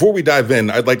Before we dive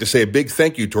in, I'd like to say a big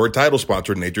thank you to our title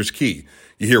sponsor, Nature's Key.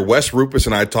 You hear Wes, Rufus,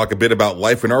 and I talk a bit about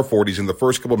life in our 40s in the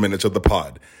first couple minutes of the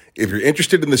pod. If you're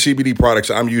interested in the CBD products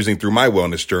I'm using through my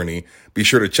wellness journey, be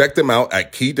sure to check them out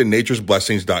at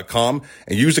keytonaturesblessings.com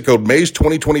and use the code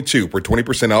MAYS2022 for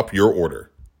 20% off your order.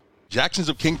 Jackson's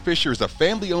of Kingfisher is a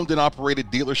family-owned and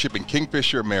operated dealership in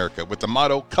Kingfisher, America, with the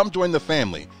motto, come join the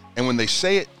family. And when they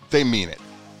say it, they mean it.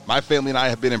 My family and I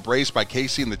have been embraced by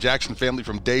Casey and the Jackson family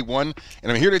from day one,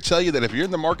 and I'm here to tell you that if you're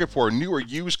in the market for a new or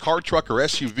used car, truck, or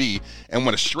SUV and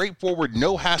want a straightforward,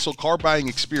 no-hassle car buying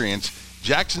experience,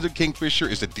 Jackson's of Kingfisher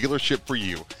is a dealership for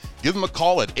you. Give them a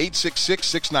call at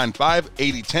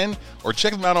 866-695-8010 or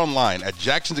check them out online at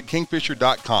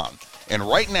jacksonsofkingfisher.com. And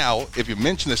right now, if you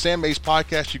mention the Sam Mays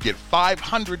podcast, you get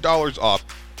 $500 off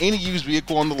any used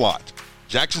vehicle on the lot.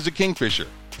 Jackson's of Kingfisher.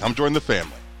 Come join the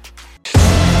family.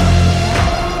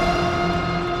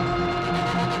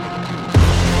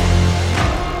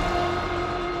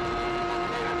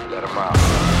 Let him out.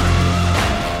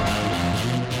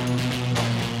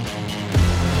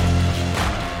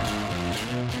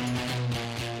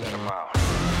 Let him out.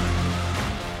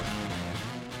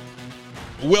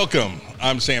 Welcome.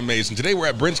 I'm Sam Mays, and today we're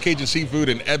at Brent's Cajun Seafood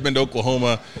in Edmond,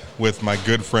 Oklahoma, with my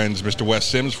good friends, Mr. Wes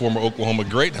Sims, former Oklahoma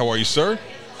great. How are you, sir?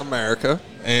 America.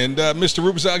 And Mr.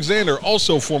 Rufus Alexander,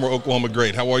 also former Oklahoma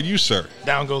great. How are you, sir?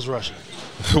 Down goes Russia.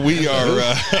 We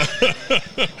are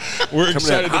we're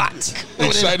excited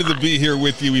to be here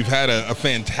with you. We've had a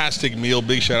fantastic meal.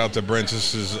 Big shout out to Brent.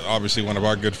 This is obviously one of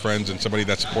our good friends and somebody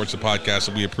that supports the podcast,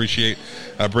 so we appreciate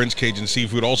Brent's Cajun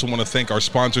Seafood. Also want to thank our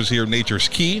sponsors here, Nature's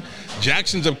Key,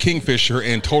 Jackson's of Kingfisher,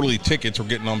 and Totally Tickets. We're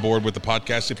getting on board with the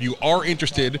podcast. If you are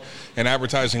interested in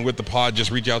advertising with the pod,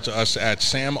 just reach out to us at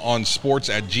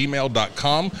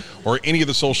samonsports@gmail.com or any of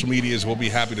the social medias. We'll be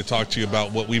happy to talk to you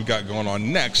about what we've got going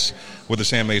on next with the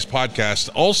Sam Mays podcast.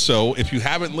 Also, if you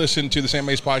haven't listened to the Sam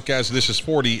Mays podcast, this is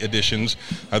 40 editions.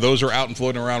 Those are out and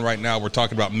floating around right now. We're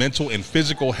talking about mental and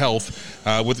physical health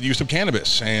with the use of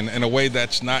cannabis, and in a way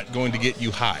that's not going to get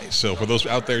you high. So for those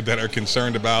out there that are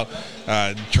concerned about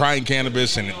trying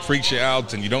cannabis and it freaks you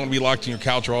out and you don't want to be locked in your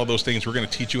couch or all those things, we're going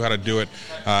to teach you how to do it,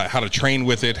 how to train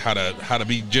with it, how to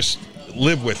be just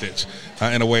live with it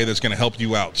in a way that's going to help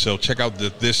you out. So check out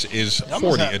the This Is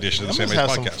 40 edition of the Sam Mays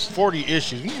podcast. 40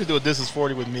 issues. You need to do a This Is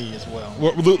 40 with me as well.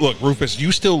 Look, Rufus,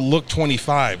 you still look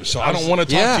 25, so I don't want to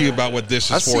talk to you about what This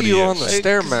Is 40 is. I see you on the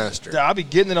Stairmaster. I'll be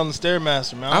getting it on the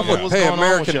Stairmaster, man. I would pay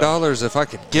American dollars if I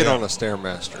could get on a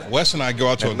Stairmaster. Wes and I go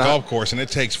out to a golf course, and it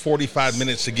takes 45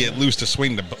 minutes to get loose to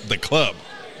swing the club.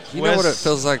 You know what it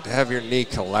feels like to have your knee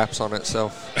collapse on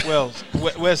itself? Well,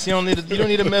 Wes, you don't need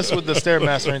to mess with the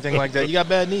Stairmaster or anything like that. You got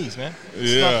bad knees, man.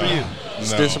 It's not for you.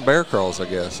 Let's do some bear crawls, I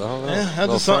guess. I don't know. Yeah, a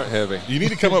little front heavy. You need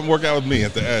to come up and work out with me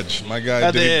at the Edge. My guy.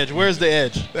 At the Edge. Where's the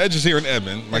Edge? The Edge is here in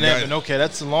Edmond. Edmond. Okay,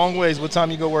 that's a long ways. What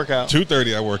time you go work out?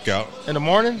 2:30 I work out. In the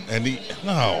morning? Dude,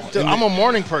 I'm a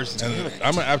morning person.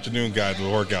 I'm an afternoon guy to the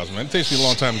workouts, man. It takes me a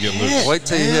long time to get loose. Wait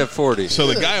till you hit 40. So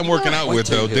the guy I'm working out with,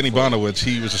 though, Denny Bonowitz,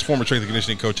 he was a former strength and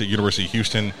conditioning coach at University of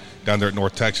Houston down there at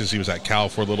North Texas. He was at Cal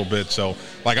for a little bit. So,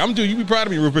 you'd be proud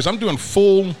of me, Rufus. I'm doing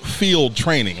full field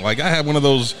training. I had one of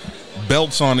those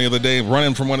belts on the other day,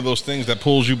 running from one of those things that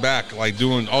pulls you back,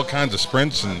 doing all kinds of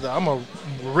sprints. And I'm going to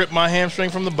rip my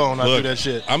hamstring from the bone. I do that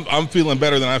shit. I'm feeling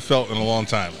better than I felt in a long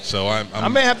time. So I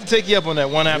may have to take you up on that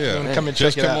one afternoon and come and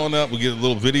check it out. Just come on up. We'll get a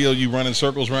little video you running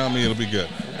circles around me. It'll be good.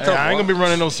 Hey, I ain't going to be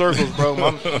running no circles, bro.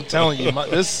 I'm telling you.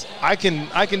 I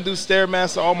can do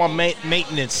Stairmaster, all my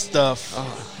maintenance stuff.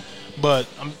 Oh. But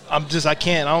I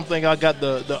can't. I don't think I got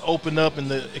the open up and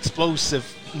the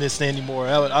explosiveness anymore.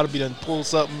 I would be done pull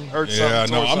something, hurt something.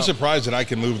 Yeah, no, I'm surprised that I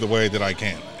can move the way that I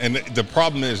can. And the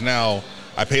problem is now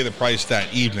I pay the price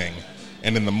that evening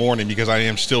and in the morning because I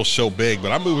am still so big.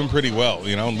 But I'm moving pretty well,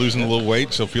 losing a little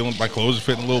weight, so feeling my clothes are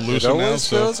fitting a little looser now. It always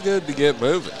feels good to get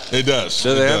moving. It does.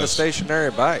 Do they have a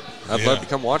stationary bike? I'd love to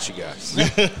come watch you guys.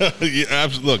 Yeah,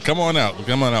 absolutely. Look, come on out.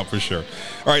 Come on out for sure.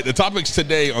 All right, the topics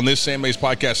today on this Sam Mays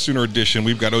Podcast Sooner edition,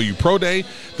 we've got OU ProDay,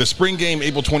 the spring game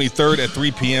April 23rd at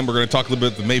 3 p.m. We're going to talk a little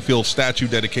bit about the Mayfield Statue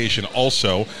Dedication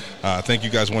also. Thank you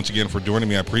guys once again for joining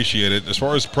me. I appreciate it. As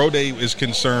far as ProDay is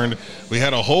concerned, we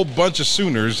had a whole bunch of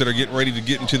Sooners that are getting ready to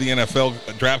get into the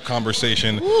NFL draft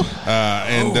conversation.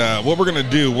 What we're going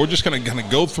to do, we're just going to kind of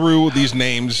go through these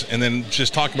names and then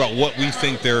just talk about what we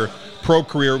think their pro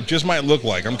career just might look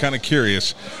like. I'm kind of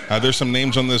curious. There's some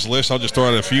names on this list. I'll just throw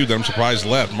out a few that I'm surprised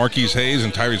left. Marquise Hayes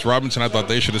and Tyrese Robinson, I thought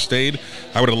they should have stayed.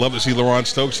 I would have loved to see LaRon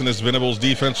Stokes in this Venables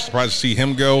defense. Surprised to see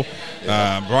him go.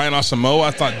 Brian Asamoah,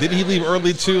 I thought, did he leave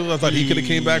early too? I thought he could have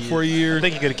came back for a year. I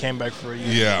think he could have came back for a year.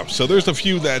 Yeah, so there's a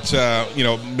few that,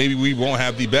 maybe we won't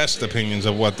have the best opinions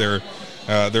of what their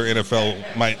their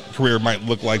NFL career might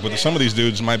look like, but some of these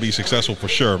dudes might be successful for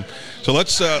sure. So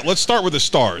let's start with the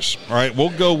stars. All right,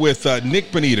 we'll go with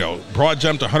Nick Bonito. Broad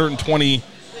jumped 120.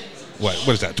 What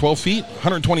is that? 12 feet?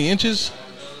 120 inches?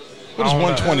 What is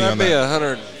 120 on that? That'd be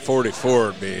 144.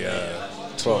 Would be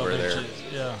 12 right there.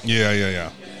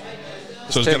 Yeah.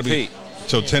 So it's 10 got to be feet.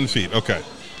 So 10 feet. Okay.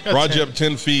 Broad jump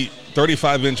 10 feet,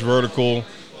 35-inch vertical,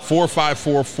 4.5,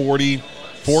 440,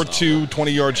 4.2,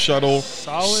 20-yard shuttle,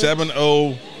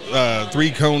 7.0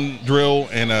 3-cone drill,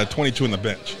 and 22 in the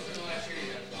bench.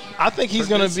 I think he's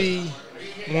going to be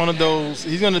one of those.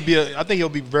 He's going to be. I think he'll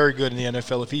be very good in the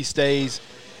NFL if he stays.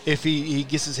 If he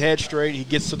gets his head straight, he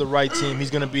gets to the right team.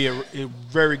 He's going to be a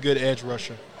very good edge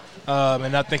rusher,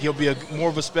 and I think he'll be more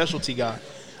of a specialty guy.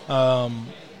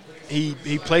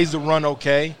 He plays the run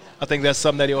okay. I think that's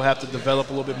something that he'll have to develop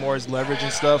a little bit more, his leverage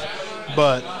and stuff.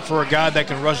 But for a guy that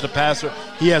can rush the passer,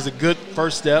 he has a good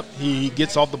first step. He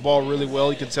gets off the ball really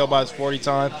well. You can tell by his 40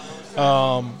 time.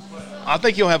 I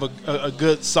think he'll have a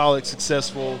good, solid,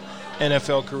 successful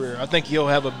NFL career. I think he'll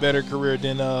have a better career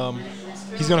than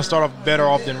he's going to start off better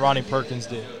off than Ronnie Perkins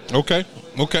did. Okay.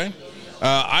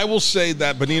 I will say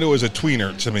that Bonito is a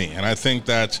tweener to me, and I think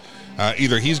that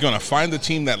either he's going to find the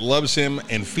team that loves him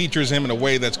and features him in a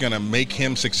way that's going to make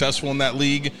him successful in that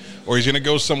league, or he's going to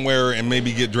go somewhere and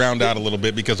maybe get drowned out a little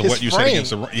bit because of what you said against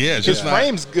the – yeah, it's his just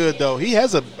frame's good, though. He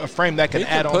has a frame that can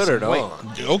add on some weight.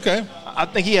 Okay. I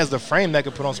think he has the frame that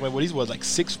can put on some weight. What, he's like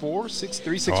 6'4", 6'3",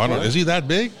 6'4"? Is he that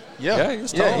big? Yeah,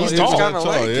 he's tall. He's tall.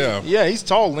 Tall, yeah. Yeah, he's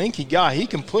tall, lanky guy. He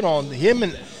can put on him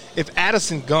and – if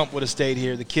Addison Gump would have stayed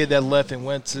here, the kid that left and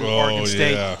went to Oregon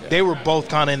State, they were both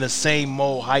kind of in the same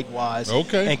mold height-wise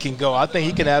and can go. I think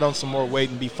he can add on some more weight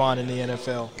and be fine in the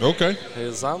NFL. Okay.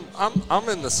 I'm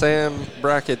in the same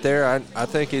bracket there. I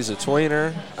think he's a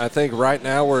tweener. I think right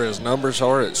now where his numbers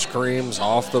are, it screams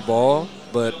off the ball.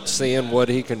 But seeing what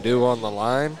he can do on the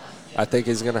line, I think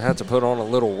he's going to have to put on a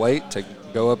little weight to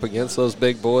go up against those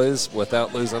big boys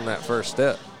without losing that first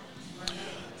step.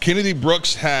 Kennedy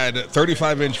Brooks had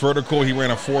 35-inch vertical. He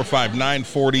ran a 4.5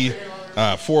 940,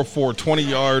 4.4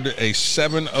 20-yard, a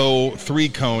 7.0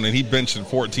 3-cone, and he benched it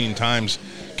 14 times.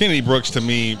 Kennedy Brooks, to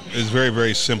me, is very,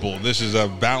 very simple. This is a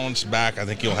balanced back. I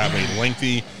think he'll have a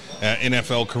lengthy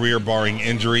NFL career barring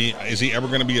injury. Is he ever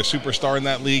going to be a superstar in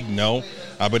that league? No.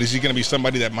 But is he going to be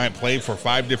somebody that might play for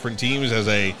 5 different teams as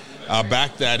a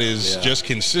back that is just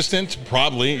consistent?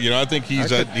 Probably. I think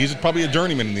he's probably a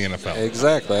journeyman in the NFL.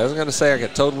 Exactly. I was going to say I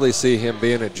could totally see him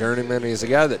being a journeyman. He's a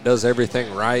guy that does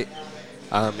everything right.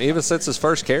 Even since his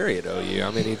first carry at OU.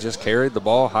 I mean, he just carried the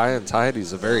ball high and tight.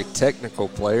 He's a very technical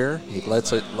player. He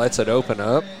lets it open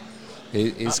up.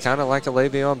 He's kind of like a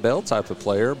Le'Veon Bell type of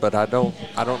player, but I don't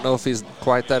know if he's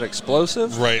quite that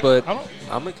explosive. Right. But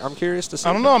I'm curious to see.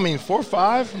 I don't know. I mean,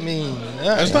 4.5. I mean,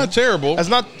 that's not terrible. That's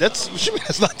not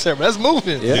terrible. That's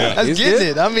moving. Yeah. That's getting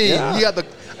it. I mean, you got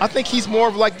I think he's more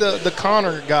of like the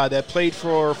Connor guy that played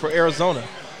for Arizona.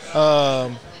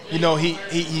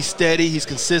 He's steady. He's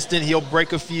consistent. He'll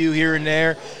break a few here and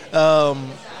there.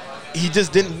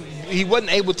 He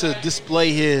wasn't able to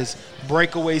display his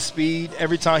breakaway speed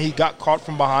every time he got caught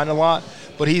from behind a lot,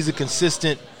 but he's a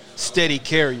consistent, steady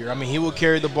carrier. I mean, he will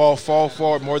carry the ball, fall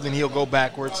forward more than he'll go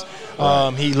backwards.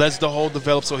 He lets the hole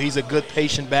develop, so he's a good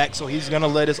patient back, so he's going to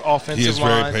let his offensive line He is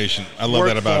very patient. I love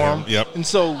that about him. Yep. And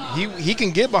so he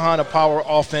can get behind a power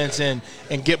offense and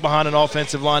get behind an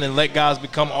offensive line and let guys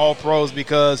become all pros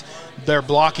because their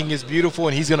blocking is beautiful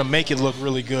and he's going to make it look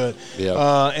really good. Yep.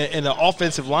 And the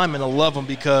offensive linemen will love him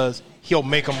because he'll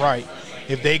make them right.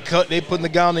 If they put the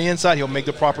guy on the inside, he'll make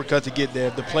the proper cut to get there.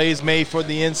 If the play is made for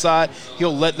the inside,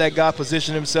 he'll let that guy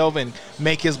position himself and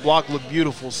make his block look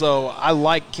beautiful. So I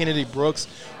like Kennedy Brooks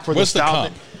for the style.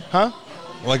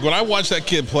 Like when I watch that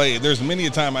kid play, there's many a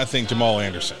time I think Jamal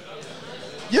Anderson.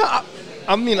 Yeah,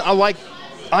 I mean, I like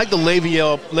the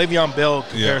Le'Veon Bell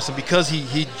comparison because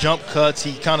he jump cuts,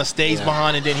 he kind of stays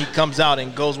behind, and then he comes out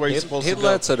and goes where he's supposed to go. He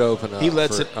lets it open up. He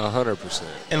lets it 100%.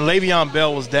 And Le'Veon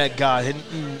Bell was that guy.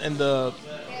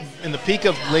 In the peak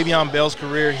of Le'Veon Bell's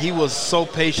career, he was so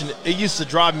patient. It used to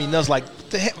drive me nuts. Like,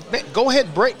 man, go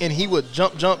ahead, break, and he would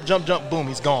jump, boom,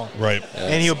 he's gone. Right.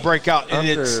 And he'll break out. And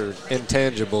under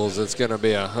intangibles, it's going to be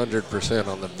 100%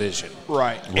 on the vision.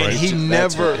 Right. And he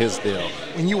never – his deal.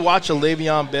 When you watch a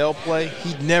Le'Veon Bell play,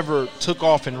 he never took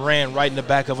off and ran right in the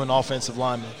back of an offensive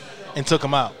lineman and took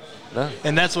him out. No.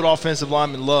 And that's what offensive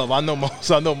linemen love. I know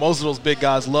most of those big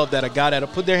guys love that. A guy that'll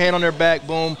put their hand on their back,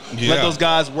 boom, let those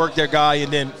guys work their guy,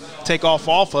 and then take off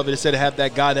of it instead of have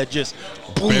that guy that just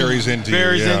boom, buries into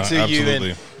you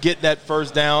and get that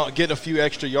first down, get a few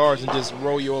extra yards, and just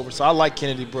roll you over. So I like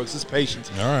Kennedy Brooks. His patience.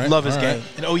 All right. Love his all game.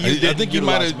 right. And OU I think you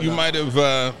might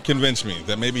have convinced me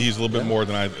that maybe he's a little bit more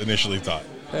than I initially thought.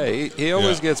 Hey, he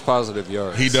always gets positive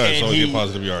yards. He does And always get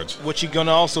positive yards. What you're going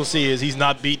to also see is he's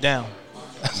not beat down.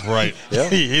 Right. Yeah.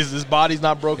 His body's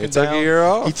not broken down. He took a year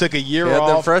off. He took a year He had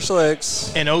them off. fresh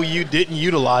legs. And OU didn't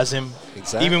utilize him.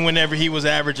 Exactly. Even whenever he was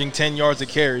averaging 10 yards a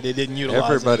carry, they didn't utilize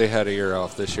him. Everybody had a year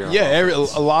off this year. Yeah,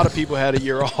 a lot of people had a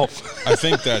year off. I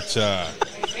think that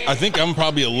I think I'm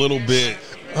probably a little bit.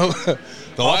 The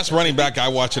last running back I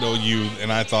watched at OU,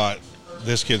 and I thought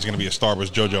this kid's going to be a star,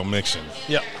 was JoJo Mixon.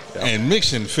 Yep. And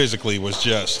Mixon physically was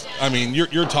just. I mean,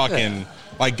 you're talking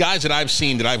like guys that I've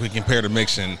seen that I would compare to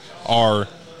Mixon are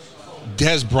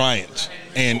Des Bryant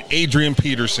and Adrian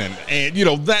Peterson, and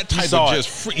that type of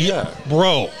just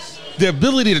bro. The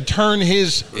ability to turn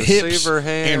his hips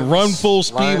and run full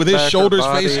speed with his shoulders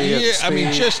facing. Yeah, I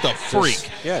mean, just a freak.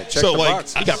 Check so the like,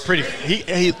 box. He got pretty.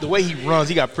 He the way he runs,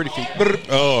 he got pretty feet.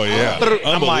 Oh yeah,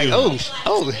 I'm like,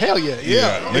 oh hell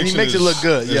yeah. And he makes it look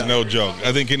good. Is no joke.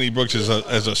 I think Kennedy Brooks is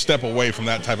a step away from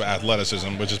that type of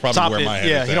athleticism, which is probably top where end, my head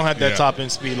is. Yeah, at. he don't have that top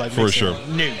end speed like for Mixon. sure.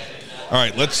 No. All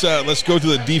right, let's go to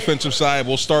the defensive side.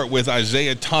 We'll start with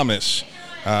Isaiah Thomas.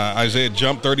 Isaiah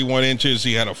jumped 31 inches.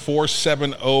 He had a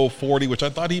 4.70 40, which I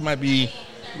thought he might be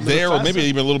there or maybe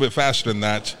even a little bit faster than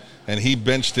that. And he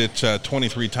benched it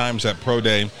 23 times at Pro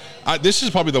Day. This is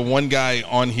probably the one guy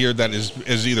on here that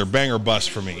is either bang or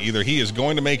bust for me. Either he is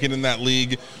going to make it in that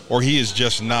league or he is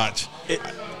just not.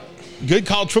 Good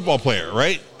college football player,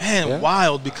 right? Man,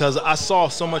 wild, because I saw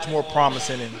so much more promise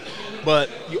in him.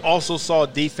 But you also saw a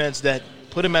defense that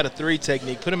put him at a 3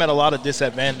 technique, put him at a lot of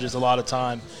disadvantages a lot of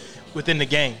time within the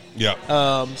game.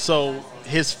 Yeah. So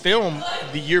his film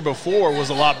the year before was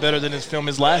a lot better than his film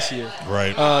his last year.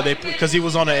 Right. Because he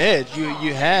was on the edge.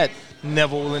 You had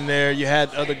Neville in there. You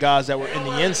had other guys that were in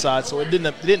the inside, so it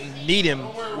didn't need him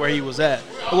where he was at.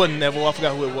 It wasn't Neville. I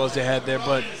forgot who it was they had there,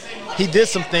 but he did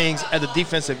some things at the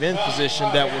defensive end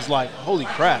position that was like, holy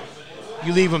crap.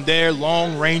 You leave him there,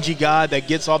 long, rangy guy that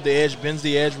gets off the edge, bends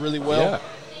the edge really well.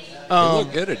 Yeah. He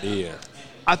looked good at the end.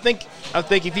 I think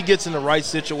if he gets in the right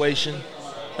situation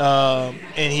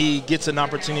and he gets an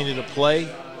opportunity to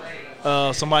play,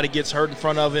 somebody gets hurt in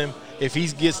front of him, if he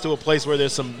gets to a place where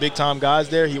there's some big-time guys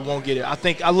there, he won't get it.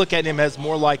 I look at him as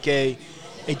more like a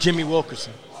Jimmy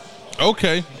Wilkerson.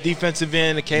 Okay. Defensive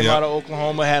end that came out of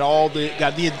Oklahoma,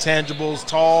 got the intangibles,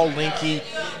 tall, lanky,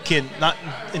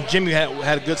 and Jimmy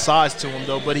had a good size to him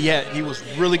though, but he was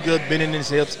really good bending his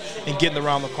hips and getting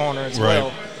around the corner as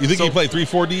well. You think he played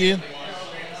 3-4 DN?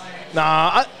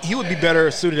 Nah, he would be better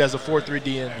suited as a 4-3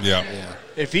 DN. Yeah.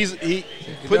 If he's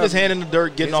putting his hand in the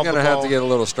dirt, getting off the ball. He's going to have to get a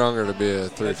little stronger to be a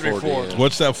 3-4 DN.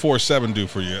 What's that 4.7 do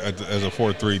for you as a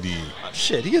 4.3 DN?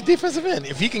 Shit, he is defensive end.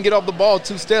 If he can get off the ball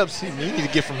 2 steps, he need to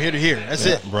get from here to here. That's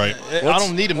it. Right. I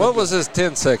don't need him. What was his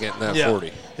 10-second in that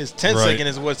 40? His 10-second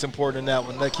is what's important in that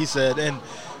one, like he said.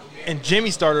 And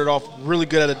Jimmy started off really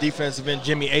good at a defensive end.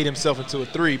 Jimmy ate himself into a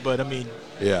 3, but, I mean,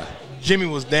 Jimmy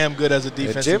was damn good as a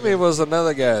defensive end. Jimmy was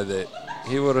another guy that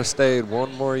he would have stayed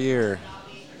one more year.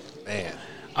 Man.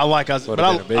 I like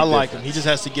him. He just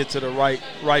has to get to the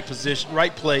right position,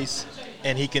 right place,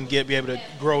 and he can be able to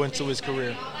grow into his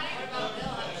career.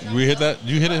 We hit that?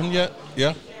 You hit him yet?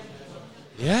 Yeah?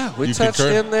 Yeah, we you touched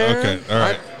concur? in there. Okay, all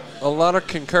right. A lot of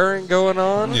concurring going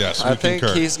on. Yes, I think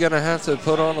he's going to have to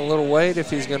put on a little weight if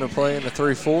he's going to play in a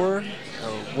 3-4.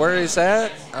 Where he's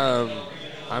at,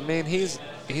 I mean, he's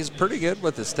pretty good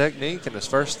with his technique and his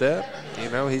first step.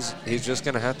 He's just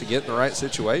going to have to get in the right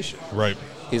situation. Right.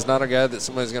 He's not a guy that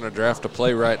somebody's going to draft to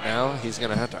play right now. He's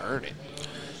going to have to earn it.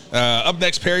 Up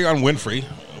next, Perrion Winfrey.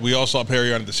 We all saw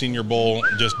Perrion at the Senior Bowl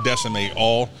just decimate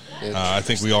all. I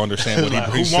think we all understand what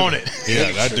he brings. Who won it?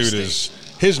 Yeah, that dude is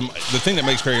the thing that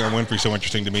makes Perrion Winfrey so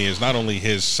interesting to me is not only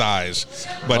his size,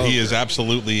 but he is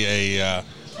absolutely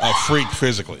a freak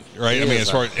physically, right? I mean, as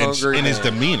far as in his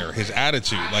demeanor, his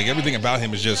attitude, like everything about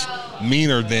him is just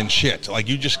meaner than shit. Like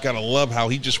you just gotta love how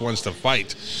he just wants to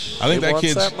fight. I think that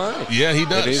kid's that money. Yeah, he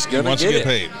does. He wants to get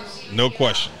paid, no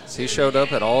question. He showed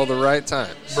up at all the right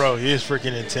times. Bro, he is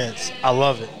freaking intense. I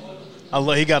love it.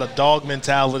 He got a dog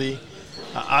mentality.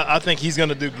 I think he's going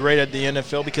to do great at the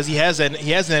NFL because he has an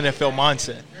NFL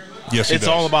mindset. Yes, he does. It's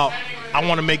all about, I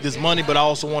want to make this money, but I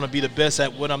also want to be the best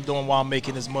at what I'm doing while I'm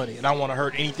making this money, and I want to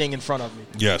hurt anything in front of me.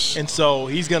 Yes. And so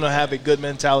he's going to have a good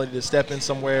mentality to step in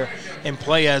somewhere and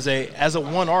play as a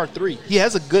 1 or 3. He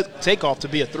has a good takeoff to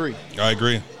be a 3. I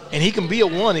agree. And he can be a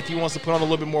 1 if he wants to put on a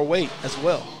little bit more weight as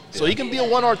well. So he can be a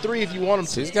 1 or 3 if you want him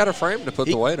to. He's got a frame to put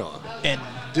the weight on. And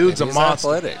dude's And a he's monster.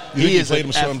 athletic. You think He he is played an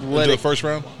himself into the athletic. first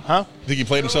round? Huh? Think he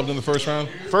played himself in the first round?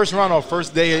 First round or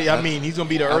first day? I mean, he's going to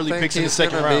be the early I think picks in the he's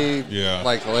second gonna round. Be Yeah.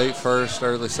 like late first,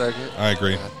 early second. I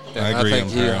agree. And I agree. I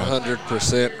think he I'm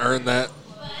 100% earned that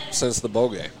since the bowl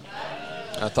game.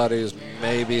 I thought he was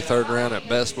maybe third round at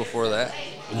best before that.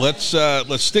 Let's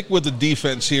stick with the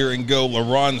defense here and go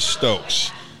LaRon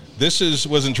Stokes. This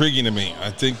was intriguing to me.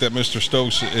 I think that Mr.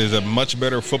 Stokes is a much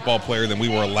better football player than we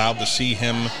were allowed to see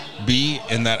him be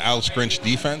in that Alex Grinch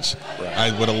defense. Right.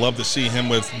 I would have loved to see him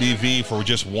with BV for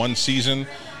just one season.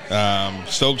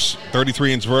 Stokes,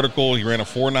 33-inch vertical. He ran a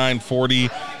 4.9 40, a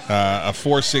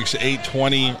 4.6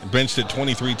 8.20, benched it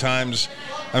 23 times.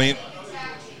 I mean,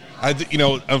 I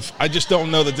just don't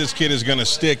know that this kid is going to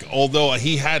stick, although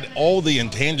he had all the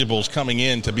intangibles coming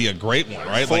in to be a great one,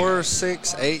 right?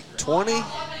 4.6 8.20.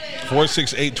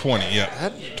 4.6 8.20, yeah.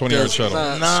 That 20-yard does shuttle.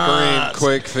 not Nah. scream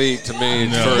quick feet to me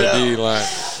No. for a D line.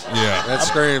 Yeah, That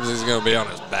screams he's going to be on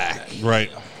his back.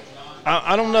 right.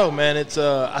 I don't know, man. It's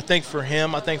I think for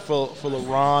him, I think for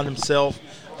LaRon himself,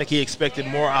 I think he expected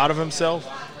more out of himself.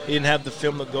 He didn't have the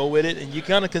film to go with it, and you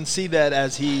kind of can see that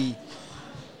as he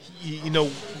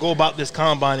go about this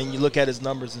combine and you look at his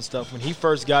numbers and stuff. When he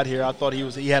first got here, I thought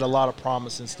he had a lot of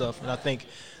promise and stuff, and I think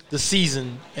the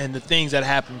season and the things that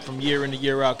happened from year in to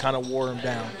year out kind of wore him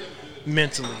down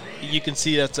mentally. You can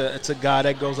see it's a guy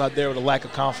that goes out there with a lack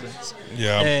of confidence.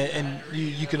 Yeah. And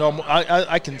you can almost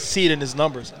I can see it in his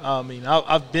numbers. I mean,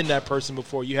 I've been that person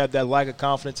before. You have that lack of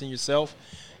confidence in yourself.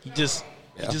 You just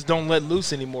don't let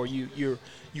loose anymore.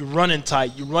 You're running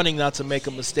tight. You're running not to make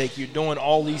a mistake. You're doing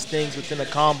all these things within a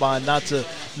combine not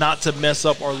to mess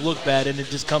up or look bad, and it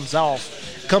just comes off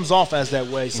as that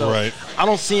way. So Right. I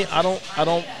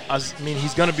mean,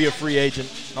 he's going to be a free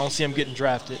agent. I don't see him getting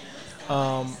drafted.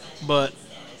 But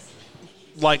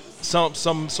like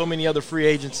so many other free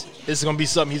agents, it's going to be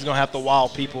something he's going to have to wow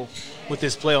people with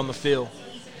his play on the field,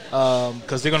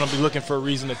 because they're going to be looking for a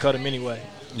reason to cut him anyway.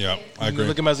 Yeah, I They agree.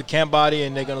 look at him as a camp body,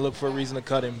 and they're going to look for a reason to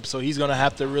cut him. So he's going to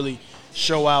have to really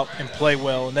show out and play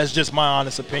well, and that's just my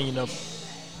honest opinion of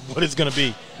what it's going to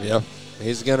be. Yeah.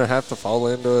 He's going to have to fall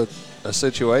into a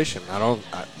situation.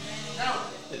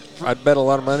 I'd bet a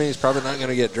lot of money he's probably not going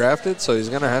to get drafted, so he's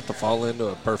going to have to fall into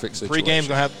a perfect situation.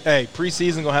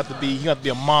 Preseason going to have to be. You have to be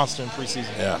a monster in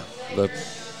preseason. Yeah, the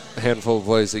handful of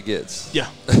plays he gets. Yeah.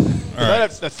 right.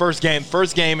 That first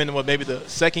game, and maybe the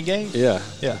second game. Yeah,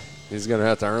 Yeah. he's going to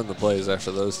have to earn the plays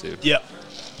after those two. Yeah.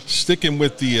 Sticking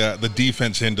with the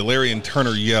defense end, Delarian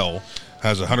Turner-Yell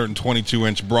has a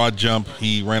 122-inch broad jump.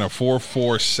 He ran a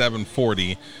 4.4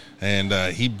 7.40. And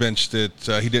he benched it.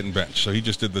 He didn't bench, so he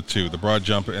just did the broad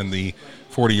jump and the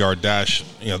 40-yard dash.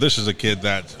 This is a kid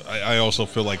that I also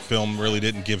feel like film really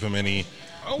didn't do him any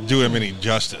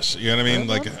justice. You know what I mean?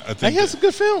 Like I think He has a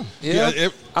good film. Yeah,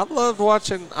 I loved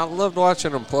watching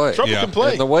him play. Trouble Yeah. can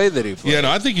play. And the way that he played. Yeah,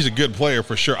 no, I think he's a good player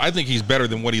for sure. I think he's better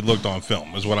than what he looked on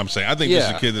film, is what I'm saying. I think this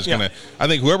is a kid that's going to – I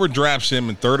think whoever drafts him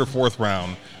in third or fourth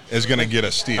round is going to get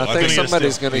a steal. I think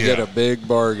somebody's going to get a big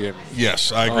bargain.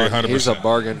 Yes, I agree 100%. He's a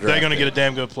bargain draft. They're going to get a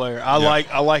damn good player. I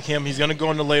like him. He's going to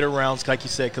go in the later rounds, like you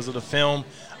said, because of the film.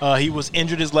 He was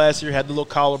injured his last year, had the little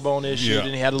collarbone issue,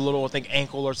 and he had a little, I think,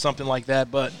 ankle or something like that.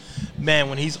 But, man,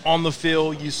 when he's on the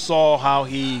field, you saw how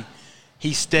he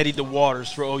steadied the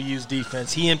waters for OU's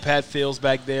defense. He and Pat Fields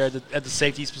back there at the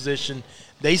safeties position,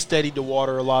 they steadied the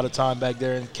water a lot of time back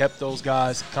there and kept those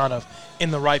guys kind of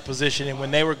in the right position. And when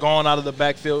they were gone out of the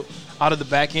backfield, out of the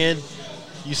back end,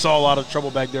 you saw a lot of trouble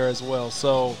back there as well.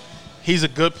 So he's a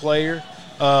good player.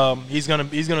 He's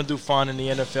gonna do fine in the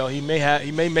NFL. He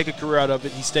may make a career out of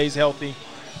it. He stays healthy.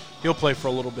 He'll play for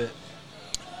a little bit.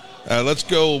 Let's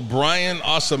go Brian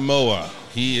Asamoah.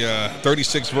 He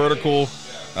 36 vertical,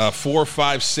 4.5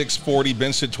 6.40,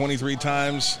 benched it 23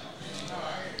 times.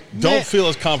 Don't feel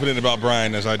as confident about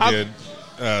Brian as I did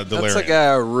Delarian. That's a guy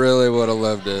I really would have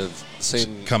loved to have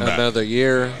seen Come back. another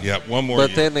year. Yep, one more But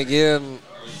year. then again,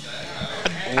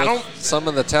 some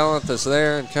of the talent that's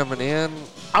there and coming in,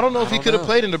 I don't know if he don't could have know.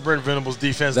 played in the Brent Venables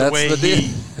defense That's the way the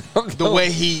deal. the way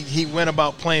he went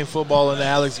about playing football in the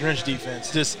Alex Grinch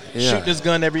defense. Just shooting his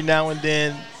gun every now and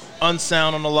then,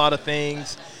 unsound on a lot of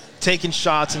things, taking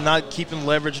shots and not keeping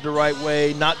leverage the right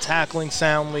way, not tackling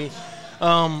soundly.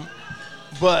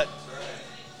 But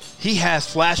he has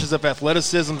flashes of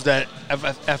athleticism that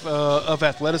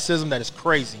is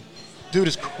crazy. Dude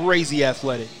is crazy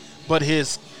athletic, but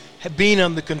his being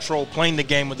under control, playing the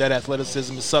game with that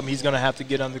athleticism is something he's going to have to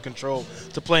get under control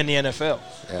to play in the NFL.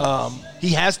 Yeah. He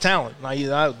has talent.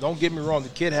 Now, don't get me wrong, the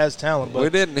kid has talent. But we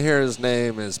didn't hear his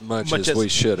name as much as we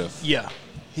should have. Yeah.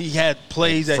 He had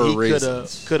plays that For he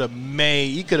reasons. could have made.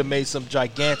 He could have made some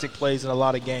gigantic plays in a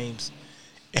lot of games,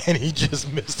 and he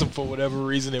just missed them for whatever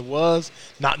reason it was,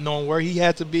 not knowing where he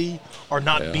had to be, or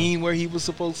not being where he was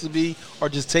supposed to be, or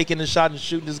just taking the shot and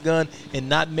shooting his gun and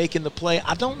not making the play.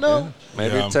 I don't know.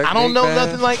 Maybe Yeah. technique I don't know bad,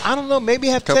 nothing like. I don't know. Maybe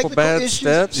have couple technical bad issues.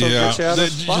 steps. Will Yeah, get you out it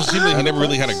of the spot. just seemed like he never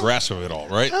really had a grasp of it all,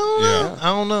 right? I don't know. I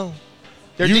don't know.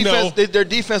 Their You defense, know. their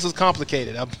defense is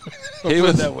complicated. I'll put He it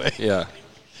was that way. Yeah,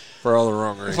 for all the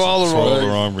wrong reasons. For all the For all the wrong.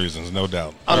 wrong reasons, no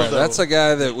doubt. I don't Yeah, know. that's a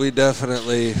guy that we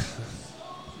definitely.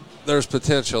 There's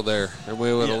potential there, and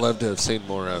we would have Yeah. loved to have seen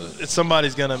more of it.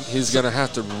 Somebody's gonna. He's going to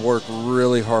have to work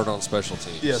really hard on special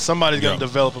teams. Yeah, somebody's gonna Yeah.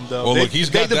 develop him though. Well, they, look, he's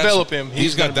they got that, develop him.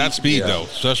 He's got gonna that be- speed Yeah. though.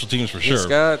 Special teams for sure.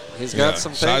 He's got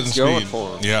some Size things and going speed. for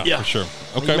him. Yeah, Yeah. for sure.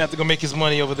 He's Okay. gonna have to go make his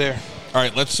money over there. All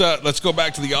right, let's go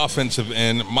back to the offensive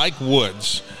end. Mike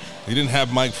Woods. He didn't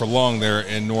have Mike for long there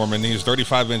in Norman. He's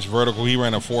 35-inch vertical. He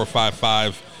ran a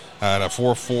 4.55 at a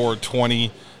 4.420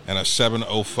 and a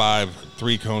 7.05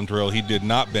 three-cone drill. He did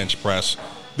not bench press.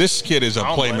 This kid is a I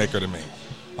don't blame playmaker to me.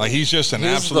 Like, he's just an He's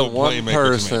the absolute one playmaker to me.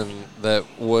 person that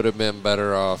would have been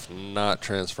better off not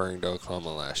transferring to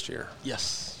Oklahoma last year.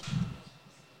 Yes.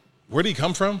 Where did he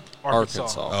come from?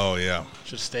 Arkansas. Oh, yeah.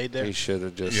 Should have stayed there. He should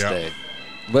have just Yeah. stayed.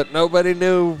 But nobody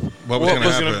knew What was going to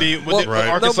happen? gonna be? Well, What right.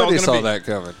 Arkansas nobody gonna saw be? that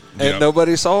coming. Yeah. And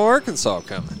nobody saw Arkansas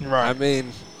coming. Right. I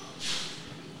mean,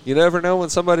 you never know when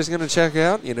somebody's going to check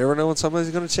out. You never know when somebody's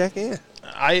going to check in.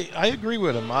 I agree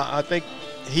with him. I think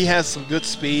he has some good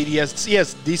speed. He has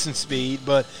decent speed,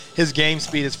 but his game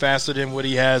speed is faster than what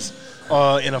he has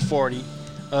in a 40.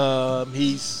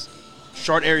 He's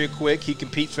short area quick. He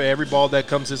competes for every ball that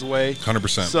comes his way.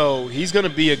 100%. So he's going to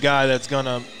be a guy that's going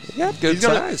to He got good He's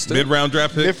gonna- size, too. Mid-round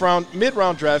draft pick?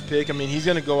 mid-round draft pick. I mean, he's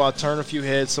going to go out, turn a few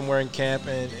heads somewhere in camp,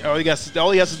 and all he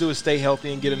has to do is stay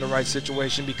healthy and get in the right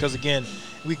situation. Because again,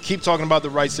 we keep talking about the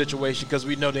right situation because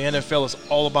we know the NFL is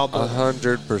all about the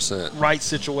 100%. right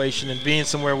situation and being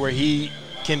somewhere where he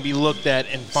can be looked at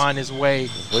and find his way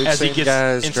We've as he seen gets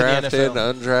guys into drafted, the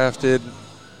NFL. undrafted.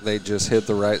 They just hit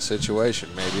the right situation.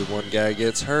 Maybe one guy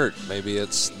gets hurt. Maybe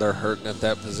it's they're hurting at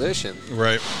that position.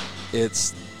 Right.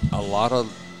 It's a lot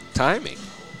of timing.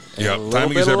 And Yeah, a little timing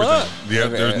bit is of everything. luck. Yeah,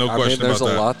 there's no question there's about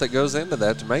that. a lot that goes into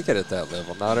that to make it at that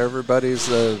level. Not everybody's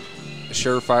a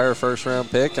surefire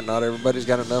first-round pick, and not everybody's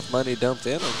got enough money dumped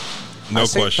in them. No I've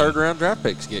seen question. third-round draft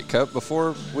picks get cut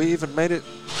before we even made it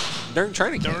during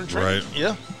training camp. Right.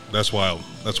 Yeah. That's wild.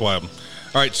 That's wild.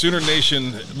 All right, Sooner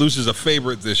Nation loses a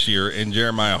favorite this year in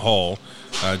Jeremiah Hall.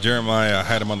 Jeremiah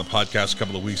had him on the podcast a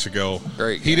couple of weeks ago.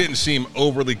 Great He guy. didn't seem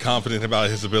overly confident about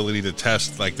his ability to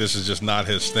test. Like, this is just not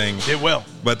his thing. Did well.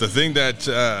 But the thing that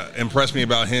impressed me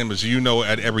about him is,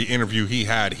 at every interview he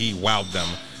had, he wowed them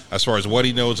as far as what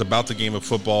he knows about the game of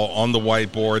football on the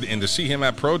whiteboard. And to see him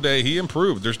at Pro Day, he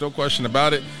improved. There's no question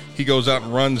about it. He goes out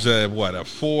and runs a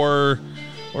 4,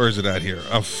 where is it at here?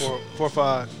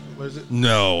 4.5. What is it?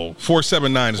 No,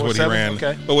 4.79 is what he 4.7? ran,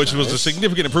 Okay. but which was a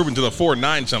significant improvement to the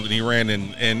 4.9 something he ran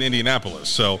in Indianapolis.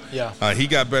 So Yeah. he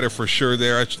got better for sure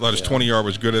there. I thought his 20-yard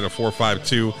was good at a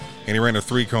 4.52, and he ran a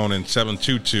three-cone in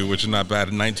 7.22, which is not bad,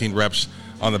 and 19 reps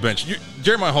on the bench.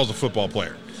 Jeremiah Hall's a football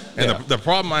player. And Yeah. the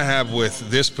problem I have with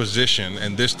this position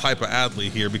and this type of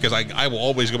athlete here, because I will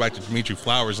always go back to Dimitri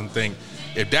Flowers and think,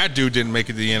 if that dude didn't make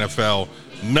it to the NFL,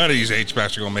 none of these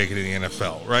H-backs are going to make it to the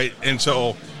NFL, right? And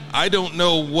so I don't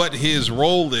know what his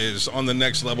role is on the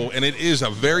next level, and it is a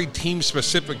very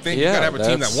team-specific thing. You got to have a team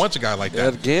that that's- wants a guy like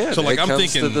that. Again, so like it I'm comes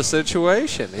thinking, to the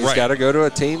situation. He's Right. got to go to a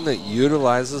team that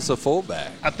utilizes a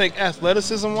fullback. I think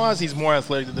athleticism-wise, he's more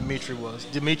athletic than Dimitri was.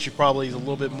 Dimitri probably is a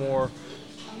little bit more,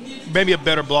 maybe a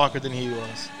better blocker than he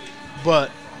was.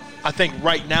 But I think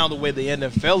right now the way the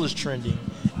NFL is trending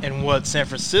and what San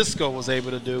Francisco was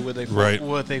able to do with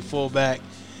a fullback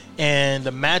and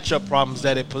the matchup problems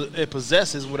that it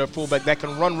possesses with a fullback that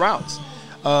can run routes,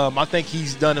 I think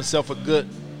he's done himself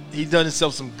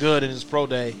some good in his pro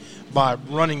day by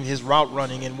running his route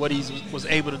running and what he was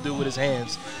able to do with his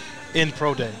hands in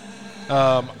pro day.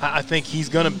 I think he's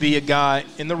going to be a guy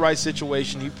in the right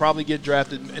situation. He'd probably get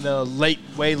drafted in a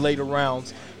way later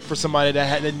rounds for somebody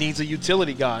that needs a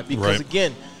utility guy because, Right.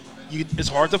 again, it's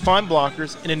hard to find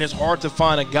blockers, and then it's hard to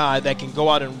find a guy that can go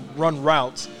out and run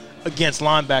routes against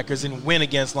linebackers and win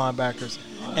against linebackers.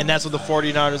 And that's what the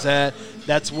 49ers had.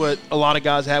 That's what a lot of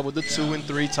guys had with the 2 and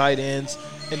 3 tight ends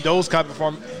and those type of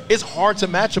form. It's hard to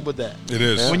match up with that. it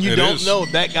is. When you It don't is. know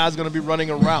that guy's going to be running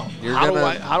a route.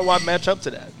 How do I match up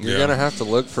to that? You're Yeah. going to have to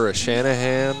look for a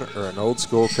Shanahan or an old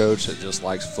school coach that just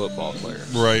likes football players.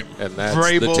 Right. And that's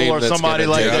Vrabel the team or that's somebody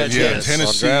gonna like take Yeah, a that, yeah. chance on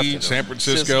Tennessee, drafting them. San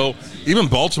Francisco, even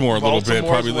Baltimore a little bit,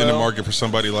 Baltimore probably as in the well. market for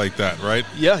somebody like that, right?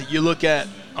 Yeah, you look at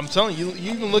I'm telling you,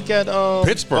 you even look at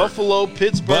Pittsburgh.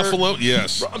 Pittsburgh. Buffalo,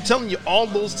 yes. Bro, I'm telling you, all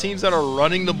those teams that are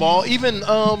running the ball, even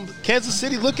Kansas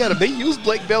City, look at it. They use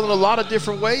Blake Bell in a lot of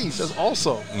different ways as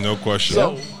also. No question.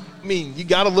 So, I mean, you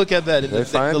got to look at that. They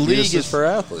find the league uses is for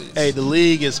athletes. Hey, the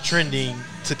league is trending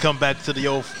to come back to the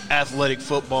old athletic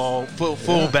football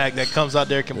fullback that comes out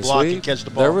there, can block and catch the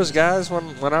ball. There was guys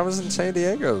when I was in San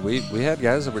Diego, we had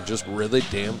guys that were just really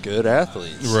damn good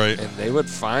athletes. Right. And they would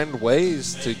find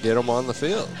ways to get them on the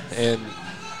field. And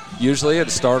usually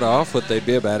it'd start off with they'd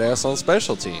be a badass on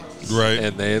special teams. Right.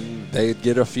 And then they'd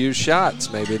get a few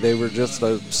shots. Maybe they were just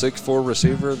a 6'4"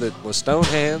 receiver that was stone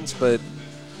hands, but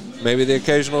maybe the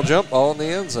occasional jump ball in the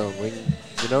end zone. We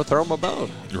can, throw him a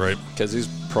bone. Right. Because he's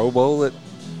Pro Bowl at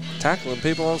tackling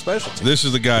people on special teams. This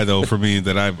is the guy, though, for me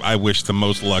that I wish the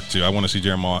most luck to. I want to see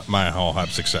Jeremiah Hall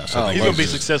have success. I think he's going to be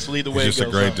successful either way. He's just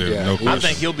a great dude. Yeah, No I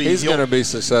think he's going to be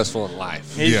successful in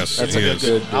life. Yes, that's he a is.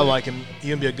 good dude. I like him. He's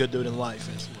going to be a good dude in life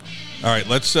as well. All right,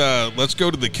 let's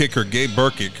go to the kicker, Gabe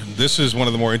Burkitt. This is one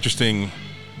of the more interesting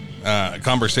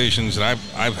conversations that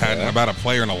I've had about a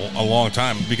player in a long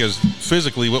time, because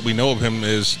physically what we know of him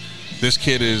is this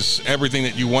kid is everything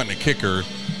that you want in a kicker,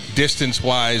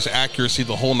 distance-wise, accuracy,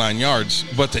 the whole 9 yards.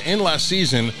 But to end last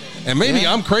season, and maybe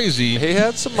I'm crazy, he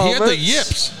had some moments. He had the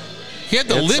yips. He had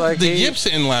the yips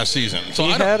in last season. So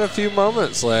he had a few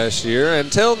moments last year.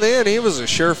 Until then, he was a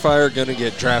surefire going to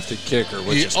get drafted kicker,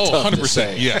 which is tough 100%, to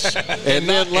say. yes. and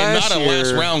not then last a year,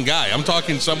 last-round guy. I'm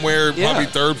talking somewhere probably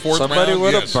third, fourth round. Somebody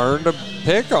would have burned a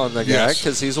pick on the guy Yes.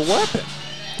 because he's a weapon.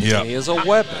 Yeah, he is a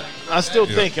weapon. I still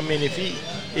think, I mean, if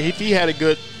he had a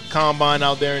good combine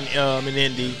out there in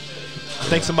Indy, I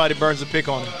think somebody burns a pick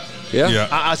on him. Yeah.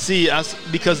 I see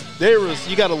because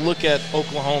you got to look at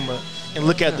Oklahoma and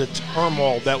look at the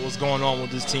turmoil that was going on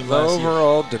with this team The last year.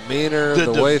 overall demeanor,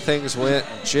 The way things went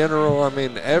in general, I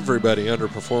mean, everybody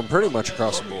underperformed pretty much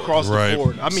across the board. Across Right. the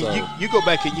board. I mean, So- you go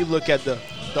back and you look at the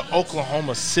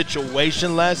Oklahoma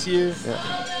situation last year.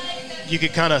 Yeah. You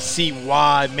could kind of see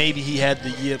why maybe he had the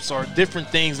yips or different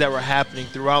things that were happening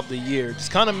throughout the year.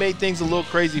 Just kind of made things a little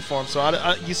crazy for him.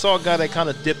 So you saw a guy that kind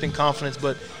of dipped in confidence,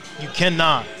 but you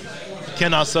cannot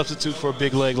substitute for a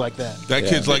big leg like that. That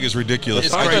kid's leg is ridiculous.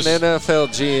 It's I'm an crazy. NFL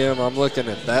GM. I'm looking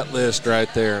at that list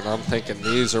right there, and I'm thinking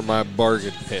these are my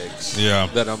bargain picks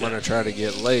that I'm going to try to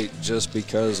get late just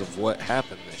because of what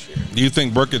happened this year. Do you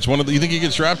think Burkitt's one of the – you think he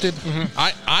gets drafted? Mm-hmm.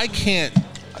 I can't –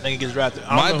 I think he gets drafted.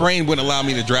 my brain wouldn't allow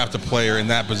me to draft a player in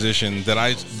that position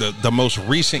that the most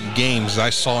recent games I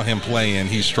saw him play in,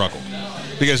 he struggled.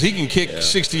 Because he can kick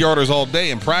 60-yarders all day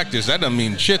in practice. That doesn't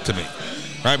mean shit to me.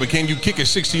 Right? But can you kick a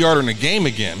 60-yarder in a game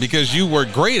again? Because you were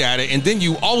great at it, and then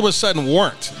you all of a sudden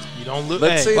weren't. You don't look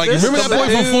Let's see, Like, this remember is that boy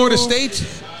the from new- Florida State?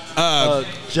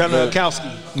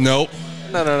 Janikowski. Nope.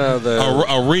 No.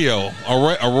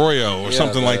 Arroyo or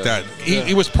something like that.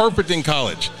 He was perfect in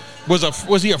college.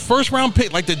 Was he a first-round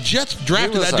pick? Like, the Jets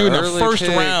drafted that dude in the first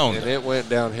round. And it went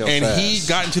downhill And fast. he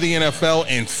got into the NFL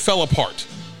and fell apart.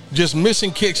 Just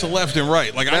missing kicks left and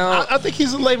right. Like Now- I think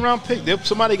he's a late-round pick.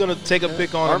 Somebody going to take a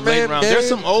pick on Our him late man round. Gabe- There's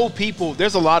some old people.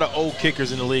 There's a lot of old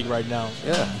kickers in the league right now.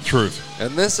 Yeah. Truth.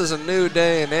 And this is a new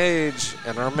day and age,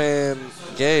 and our man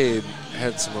Gabe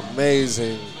had some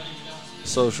amazing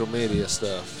social media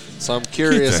stuff. So I'm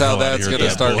curious the how hell outta that's here going to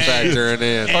with start that factoring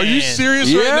in. Are you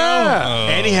serious right Yeah. now?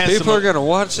 And he has People some, are going to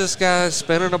watch this guy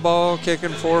spinning a ball,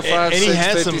 kicking 4, 5, And he 6,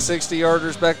 has 50, some-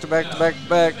 60-yarders back to back to back to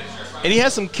back. and he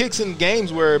has some kicks in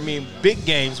games where, big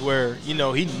games where, he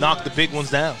knocked the big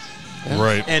ones down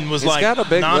Right. and was He's got a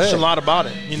big nonchalant about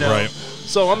it, Right.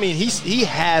 So, he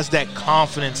has that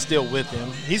confidence still with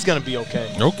him. He's going to be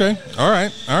okay. Okay. All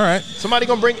right. Somebody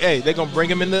going to they're going to bring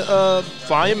him in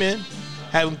fly him in,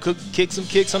 have him kick some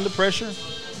kicks under pressure.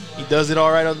 He does it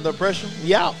all right under pressure.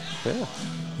 He out.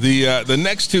 Yeah. The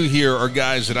next two here are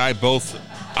guys that I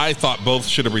thought both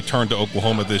should have returned to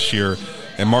Oklahoma this year,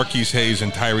 and Marquise Hayes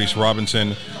and Tyrese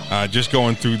Robinson. Just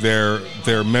going through their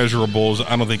measurables,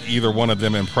 I don't think either one of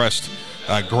them impressed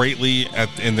greatly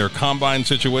in their combine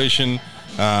situation.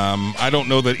 I don't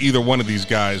know that either one of these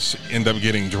guys end up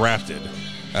getting drafted.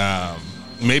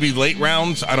 Maybe late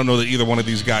rounds. I don't know that either one of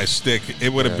these guys stick.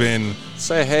 It would have been.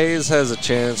 Say Hayes has a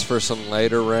chance for some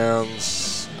later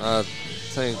rounds. I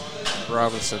think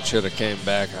Robinson should have came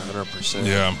back 100%.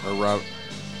 Yeah. Or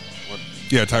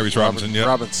Yeah, Tyrese Robinson. Yeah.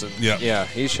 Robinson. Yeah. Yeah,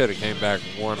 he should have came back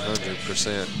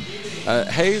 100%.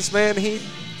 Hayes, man,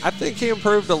 I think he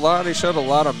improved a lot. He showed a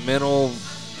lot of mental,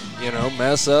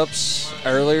 mess ups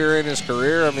earlier in his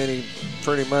career. He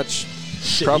pretty much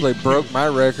probably broke my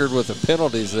record with the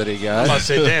penalties that he got. I'm about to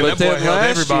say, damn, but that boy then held last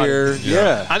everybody. year,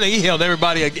 yeah. I think he held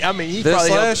everybody. I mean, he This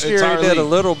probably last held year the he entire did a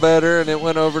league. little better, and it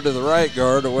went over to the right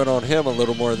guard. It went on him a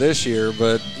little more this year.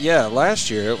 But, yeah, last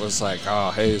year it was like,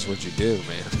 oh, Hayes, what'd you do,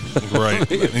 man?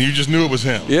 Right. And you just knew it was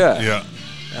him. Yeah. Yeah.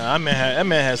 That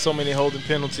man has so many holding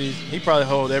penalties. He probably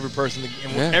hold every person,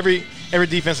 Yeah. every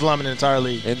defensive lineman in the entire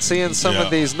league. And seeing some Yeah.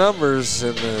 of these numbers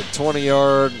in the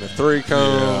 20-yard and the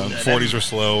 3-cone. Yeah. 40s were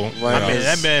slow. Like, I mean,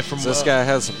 that man from this guy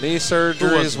has some knee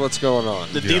surgeries. What's going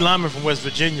on? the D lineman from West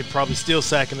Virginia probably still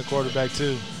sacking the quarterback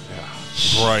too.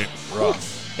 Right.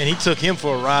 Rough. And he took him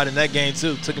for a ride in that game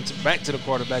too. Took him back to the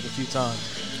quarterback a few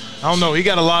times. I don't know. He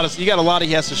got a lot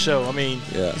he has to show. I mean,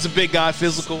 Yeah. he's a big guy,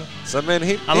 physical. So, I mean,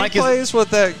 he like his- plays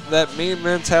with that mean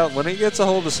mentality. When he gets a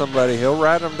hold of somebody, he'll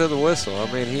ride him to the whistle.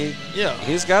 I mean,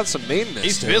 he's got some meanness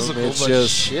He's to physical, him. It's but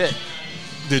just shit.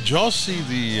 Did y'all see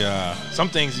the Some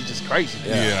things he's just crazy.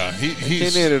 yeah, he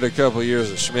he's needed a couple years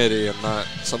of Schmitty and not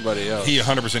somebody else. he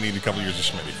 100% needed a couple years of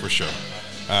Schmitty for sure.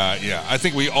 Yeah, I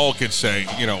think we all could say,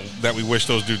 that we wish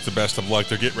those dudes the best of luck.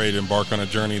 They're getting ready to embark on a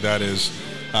journey that is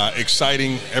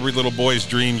exciting. Every little boy's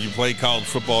dream. You play college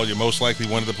football, you most likely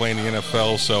wanted to play in the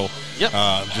NFL. So Yep.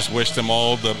 just wish them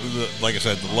all the like I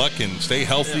said, the luck and stay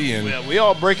healthy and Yeah, we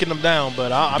all breaking them down,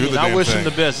 but I Do mean, the I damn wish thing. him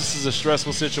the best. This is a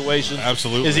stressful situation.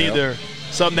 Absolutely. It's either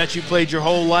something that you played your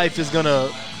whole life is going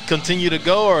to continue to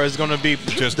go, or it's going to be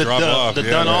Just drop off. The Yeah,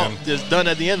 done man. off, just done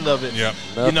at the end of it. Yep.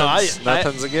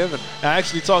 Nothing's a given. I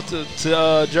actually talked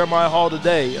to Jeremiah Hall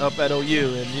today up at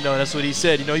OU, and that's what he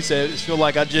said. He said, "I feel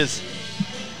like I just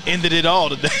ended it all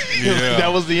today. Yeah.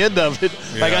 That was the end of it.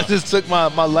 Like I just took my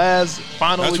last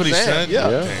final That's what he exam." said? Yeah.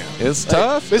 Damn. It's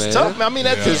tough. It's man. tough. I mean,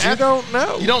 that's Yeah. Because you don't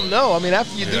know. You don't know. I mean,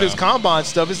 after you do this Yeah. combine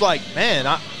stuff, it's like, man,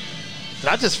 did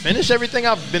I just finish everything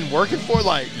I've been working for?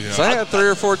 Like, Yeah. So I had 3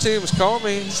 or 4 teams call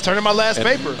me. it's turning my last and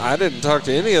paper. I didn't talk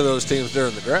to any of those teams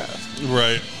during the draft.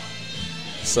 Right.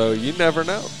 So you never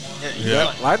know.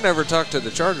 Yeah. I never talked to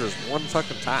the Chargers one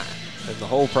fucking time in the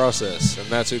whole process, and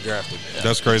that's who drafted me.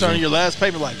 That's crazy. Turning your last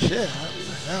paper, like, shit,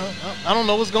 I don't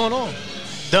know what's going on.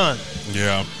 Done.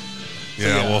 Yeah.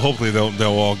 Yeah, well, hopefully they'll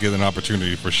all get an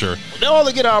opportunity for sure. They'll all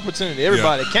get an opportunity.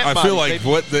 Everybody. Yeah. Can't I buy feel these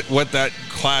like papers. what that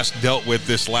class dealt with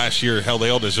this last year, hell, they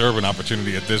all deserve an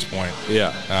opportunity at this point.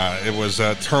 Yeah. It was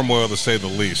turmoil to say the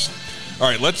least. All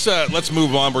right, let's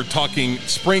move on. We're talking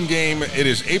spring game. It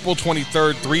is April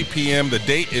 23rd, 3 p.m. The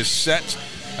date is set.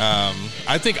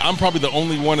 I think I'm probably the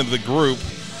only one in the group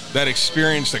that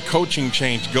experienced a coaching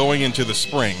change going into the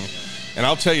spring. And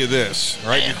I'll tell you this,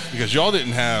 right? Because y'all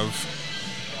didn't have,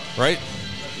 right?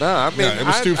 No, I mean, Yeah, it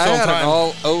was Stoops' I whole had time. an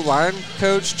all O-line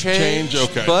coach change.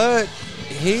 Okay. But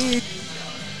he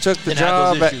took the Didn't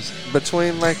have those job issues.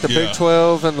 between like the Yeah. Big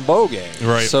 12 and the bowl game.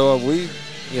 Right. So we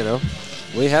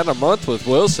had a month with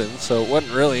Wilson, so it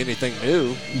wasn't really anything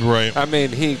new. Right. I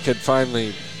mean, he could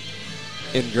finally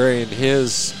ingrain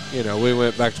his, we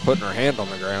went back to putting our hand on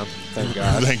the ground, thank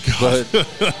God. Thank God.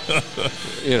 But,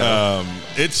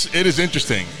 it is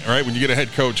interesting, right, when you get a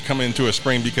head coach coming into a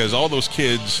spring, because all those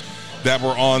kids that were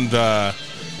on the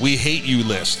 "we hate you"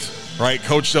 list, right,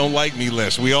 coach don't like me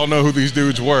list, we all know who these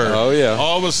dudes were. Oh, yeah.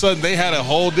 All of a sudden they had a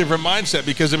whole different mindset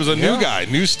because it was a new Yeah. guy,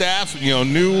 new staff,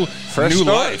 new Fresh start.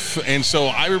 life. And so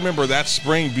I remember that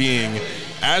spring being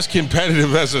as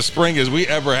competitive as a spring as we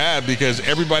ever had because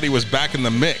everybody was back in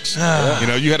the mix. You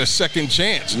had a second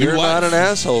chance. New you're life. not an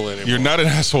asshole anymore. You're not an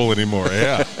asshole anymore,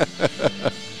 yeah.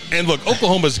 And look,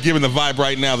 Oklahoma's giving the vibe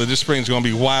right now that this spring's going to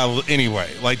be wild anyway.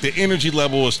 Like, the energy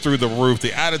level is through the roof.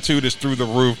 The attitude is through the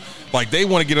roof. Like, they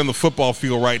want to get on the football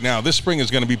field right now. This spring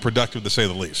is going to be productive, to say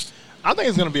the least. I think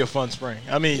it's going to be a fun spring.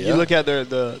 I mean, Yeah. you look at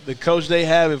the coach they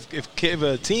have. If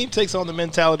a team takes on the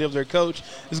mentality of their coach,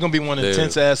 it's going to be one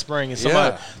intense ass spring. And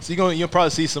somebody, so you'll probably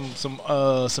see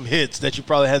some hits that you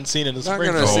probably hadn't seen in the not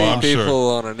spring. going to see I'm people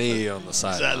sure. on a knee on the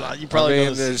sideline. You probably I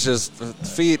gonna mean, it's just the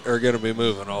feet are going to be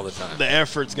moving all the time. the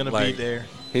effort's going to be there.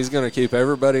 He's going to keep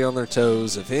everybody on their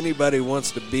toes. If anybody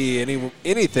wants to be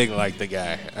anything like the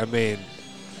guy, I mean,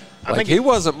 think he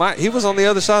wasn't he was on the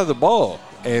other side of the ball,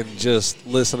 and just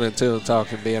listening to him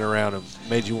talking, being around him,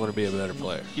 made you want to be a better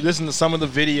player. You listen to some of the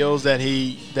videos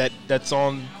that's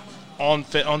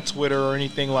on Twitter or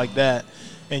anything like that,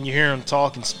 and you hear him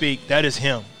talk and speak. That is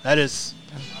him. That is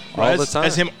All the time.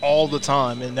 That's him all the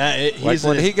time, and Like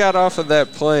when he got off of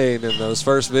that plane in those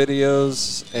first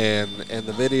videos and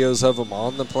the videos of him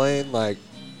on the plane, like,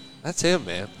 that's him,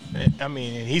 man. I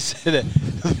mean, and he said that,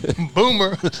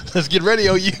 Boomer, let's get ready,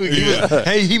 OU.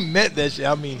 He meant that shit.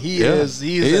 I mean, he is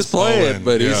playing,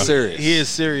 but he's serious. He is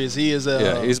serious. He is.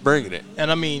 He's bringing it.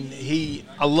 And I mean,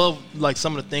 I love like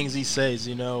some of the things he says.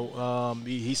 You know,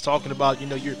 he's talking about, you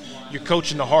know, you're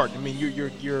coaching the heart. I mean, when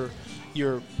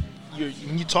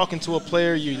you're talking to a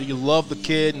player, you love the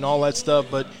kid and all that stuff,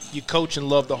 but you coach and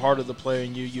love the heart of the player,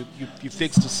 and you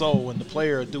fix the soul, and the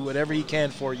player will do whatever he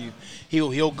can for you.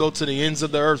 He'll go to the ends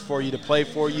of the earth for you to play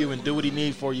for you and do what he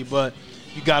needs for you, but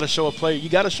you got to show a player, you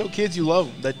got to show kids you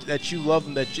love them, that you love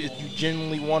them, that you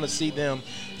genuinely want to see them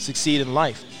succeed in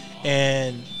life.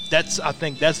 And I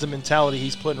think that's the mentality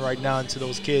he's putting right now into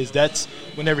those kids. That's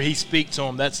whenever he speaks to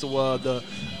them, that's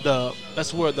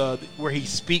that's where he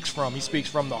speaks from. He speaks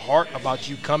from the heart about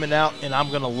you coming out, and I'm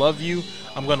gonna love you.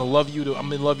 I'm gonna love you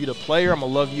the player. I'm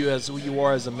gonna love you as who you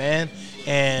are as a man,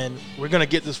 and we're gonna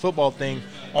get this football thing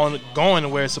going to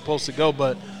where it's supposed to go.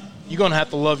 But you're gonna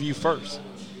have to love you first.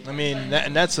 I mean,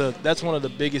 that's one of the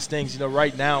biggest things, you know,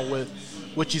 right now with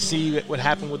what you see, what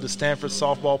happened with the Stanford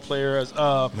softball player,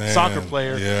 soccer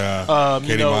player. Yeah,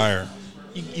 Katie Meyer.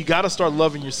 You got to start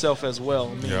loving yourself as well.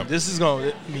 I mean, this is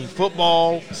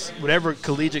football, whatever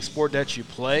collegiate sport that you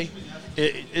play,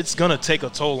 it's going to take a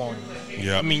toll on you.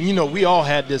 Yeah. I mean, you know, we all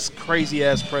had this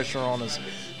crazy-ass pressure on us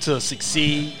to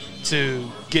succeed,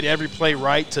 to get every play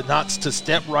right, to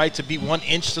step right, to be 1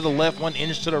 inch to the left, 1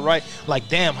 inch to the right. Like,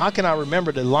 damn, how can I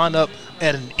remember to line up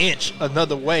at an inch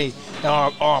another way,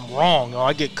 or I'm wrong, or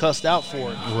I get cussed out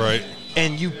for it. Right.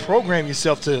 And you program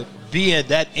yourself to be at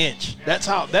that inch. That's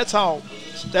how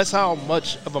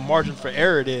much of a margin for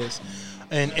error it is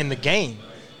in the game.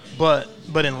 But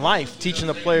in life, teaching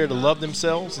a player to love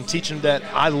themselves and teaching that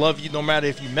I love you no matter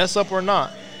if you mess up or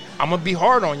not. I'm going to be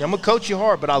hard on you. I'm going to coach you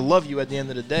hard, but I love you at the end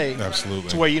of the day.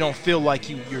 Absolutely. To where you don't feel like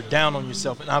you're down on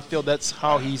yourself. And I feel that's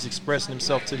how he's expressing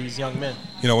himself to these young men.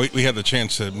 You know, we had the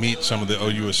chance to meet some of the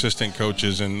OU assistant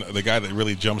coaches, and the guy that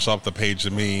really jumps off the page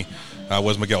to me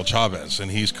was Miguel Chavez,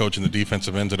 and he's coaching the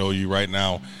defensive ends at OU right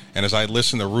now. And as I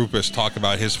listen to Rufus talk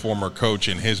about his former coach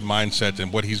and his mindset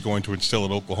and what he's going to instill at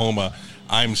Oklahoma,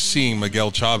 I'm seeing Miguel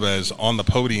Chavez on the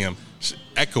podium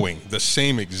echoing the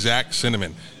same exact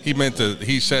sentiment.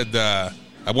 He said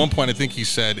at one point, I think he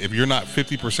said, if you're not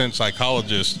 50%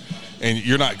 psychologist and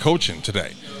you're not coaching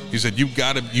today, he said you've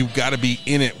got to be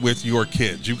in it with your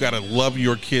kids. You've got to love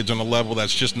your kids on a level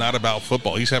that's just not about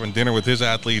football. He's having dinner with his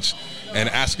athletes and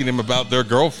asking them about their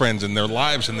girlfriends and their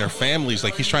lives and their families.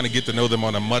 Like, he's trying to get to know them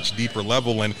on a much deeper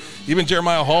level. And even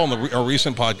Jeremiah Hall in a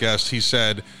recent podcast, he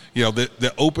said, you know,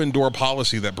 the open door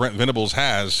policy that Brent Venables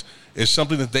has is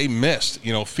something that they missed,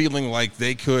 you know, feeling like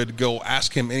they could go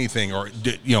ask him anything or,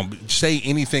 you know, say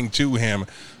anything to him,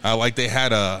 like they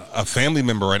had a family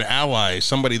member, an ally,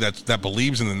 somebody that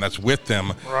believes in them, that's with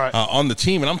them on the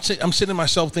team. And I'm sitting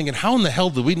myself thinking, how in the hell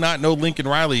did we not know Lincoln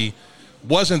Riley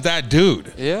wasn't that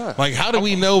dude? Yeah. Like, how do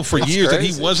we know for years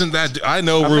crazy. that he wasn't that dude? I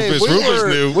know Rufus. Rufus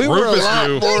knew. We were Rufus a lot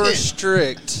knew. more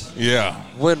strict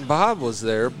when Bob was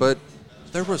there, but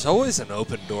there was always an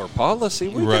open door policy.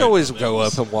 We could always go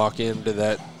up and walk into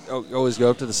that. Always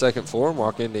go up to the second floor and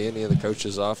walk into any of the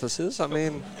coaches' offices. I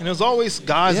mean, and there's always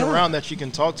guys around that you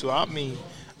can talk to. I mean,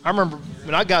 I remember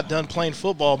when I got done playing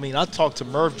football. I mean, I talked to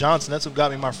Merv Johnson. That's what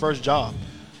got me my first job.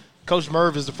 Coach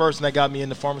Merv is the person that got me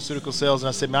into pharmaceutical sales, and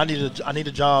I said, man, I need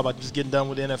a job. I'm just getting done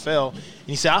with the NFL. And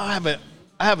he said, I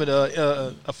have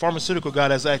a pharmaceutical guy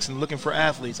that's actually looking for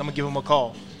athletes. I'm gonna give him a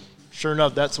call. Sure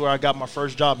enough, that's where I got my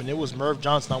first job, and it was Merv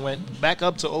Johnson. I went back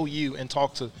up to OU and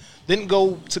talked to – didn't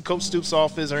go to Coach Stoops'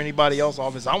 office or anybody else's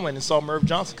office. I went and saw Merv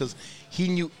Johnson because he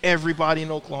knew everybody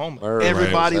in Oklahoma.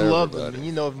 Everybody loved him. And,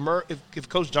 you know, if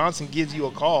Coach Johnson gives you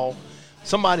a call,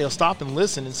 somebody will stop and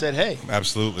listen and said, hey.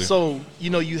 Absolutely. So,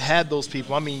 you know, you had those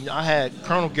people. I mean, I had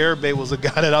Colonel Garibay was a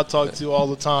guy that I talked to all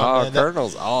the time. Oh,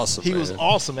 Colonel's awesome, He was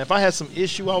awesome. If I had some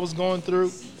issue I was going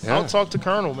through, I'll talk to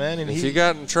Colonel, man. And if you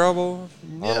got in trouble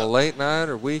on a late night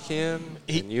or weekend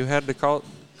and you had to call,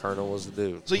 Colonel was the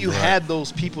dude. So you had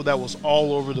those people that was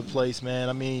all over the place, man.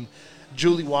 I mean,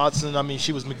 Julie Watson, I mean,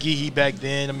 she was McGehee back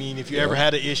then. I mean, if you ever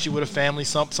had an issue with a family,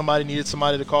 somebody needed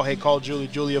somebody to call, hey, call Julie.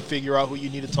 Julie will figure out who you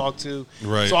need to talk to.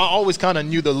 Right. So I always kind of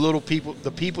knew the little people,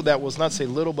 the people that was, not say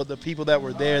little, but the people that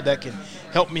were there that can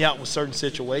help me out with certain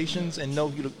situations and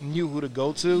knew who to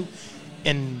go to.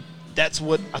 And that's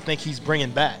what I think he's bringing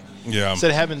back. Yeah.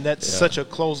 Instead of having that such a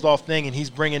closed-off thing, and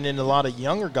he's bringing in a lot of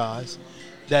younger guys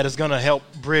that is going to help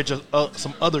bridge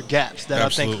some other gaps that I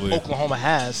think Oklahoma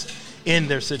has in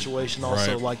their situation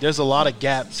also. Like, there's a lot of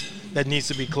gaps that needs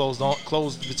to be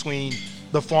closed between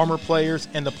the former players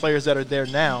and the players that are there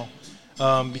now,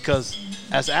 because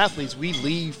as athletes, we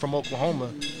leave from Oklahoma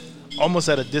almost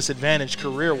at a disadvantage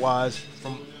career-wise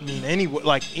from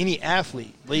any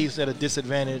athlete leaves at a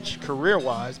disadvantage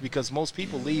career-wise because most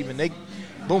people leave and they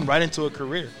boom right into a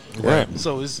career. Right.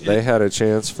 So they had a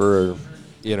chance for,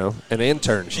 an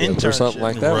internship or something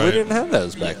like that. Right. We didn't have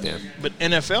those back then. But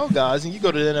NFL guys, and you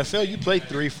go to the NFL, you play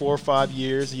 3, 4, 5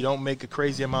 years, you don't make a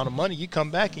crazy amount of money. You come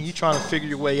back and you're trying to figure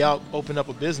your way out, open up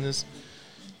a business.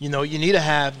 You need to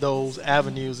have those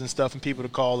avenues and stuff and people to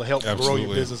call to help grow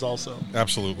your business also.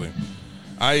 Absolutely.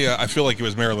 I feel like it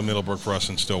was Marilyn Middlebrook for us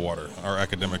in Stillwater, our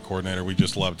academic coordinator. We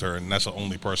just loved her, and that's the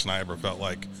only person I ever felt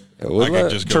like I could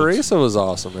just go. Teresa was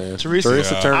awesome, man.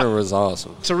 Teresa Turner was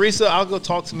awesome. Teresa, I'll go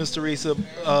talk to Miss Teresa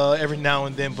every now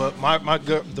and then, but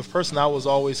the person I was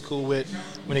always cool with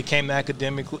when it came to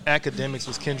academics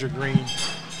was Kendra Green.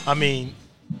 I mean,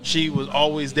 she was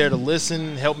always there to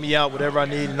listen, help me out, whatever I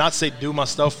needed. Not say do my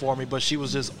stuff for me, but she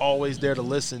was just always there to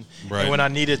listen. Right. And when I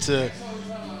needed to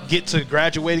get to the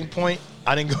graduating point,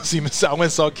 I didn't go see Miss. I went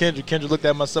and saw Kendra. Kendra looked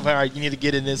at myself. All right, you need to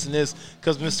get in this and this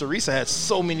because Miss Teresa had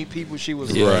so many people. She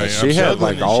was she had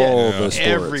like all the sports.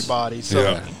 Everybody.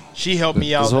 So she helped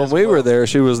me out. Because when we were there,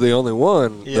 she was the only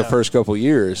one the first couple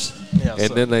years,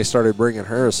 and then they started bringing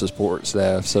her as a support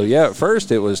staff. So at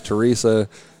first it was Teresa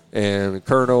and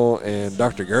Colonel and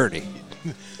Dr. Gurney.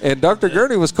 And Dr.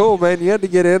 Gurney was cool, man. You had to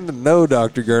get in to know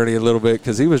Dr. Gurney a little bit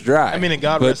because he was dry. I mean, and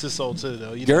God rest his soul, too,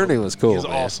 though. Gurney was cool, He was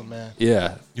awesome, man.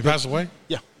 Yeah. You passed away?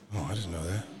 Yeah. Oh, I didn't know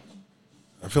that.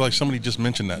 I feel like somebody just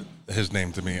mentioned his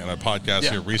name to me on a podcast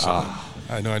here recently.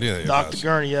 I had no idea that Dr.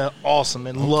 Gurney, awesome,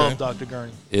 and love Dr.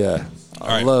 Gurney. Yeah.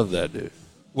 I love that dude.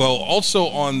 Well, also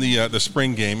on the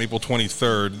spring game, April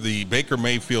 23rd, the Baker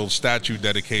Mayfield Statue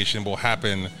Dedication will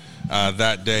happen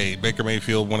that day. Baker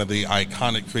Mayfield, one of the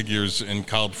iconic figures in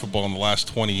college football in the last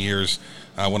 20 years,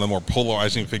 one of the more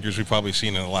polarizing figures we've probably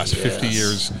seen in the last 50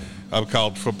 years of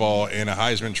college football, and a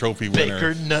Heisman Trophy winner.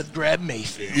 Baker Nutgrab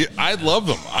Mayfield. Yeah, I love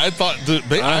them. I thought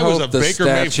I was a Baker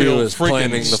Mayfield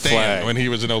freaking stan when he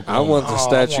was in Oklahoma. I want the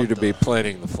statue to be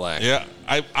planting the flag. Yeah,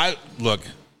 I look.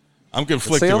 I'm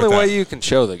conflicted. It's the with only that. way you can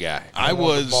show the guy. I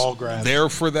was there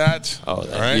for that. Oh,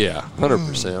 right? Yeah,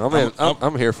 100%.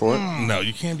 I'm here for it. No,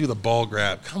 you can't do the ball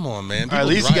grab. Come on, man. At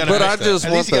least you got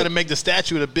to make the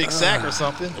statue with a big sack or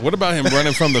something. What about him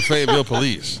running from the Fayetteville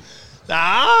police?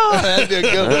 That'd be a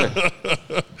good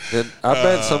one. I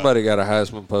bet somebody got a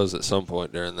Heisman pose at some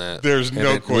point during that. There's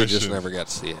no question. We just never got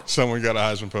to see it. Someone got a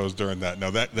Heisman pose during that.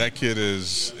 No, that kid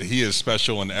is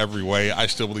special in every way. I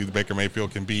still believe that Baker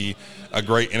Mayfield can be a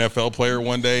great NFL player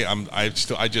one day. I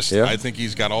think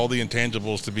he's got all the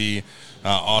intangibles to be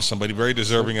awesome, but he's very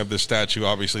deserving of this statue,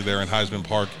 obviously, there in Heisman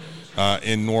Park.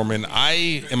 In Norman.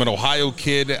 I am an Ohio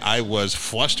kid. I was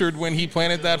flustered when he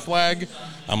planted that flag.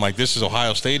 I'm like, this is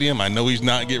Ohio Stadium. I know he's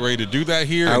not getting ready to do that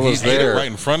here. I was there. He did it right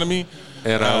in front of me.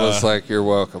 And I was like, you're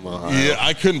welcome, Ohio. Yeah,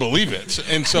 I couldn't believe it.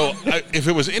 And so if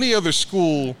it was any other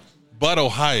school but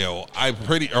Ohio,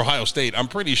 Ohio State, I'm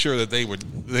pretty sure that they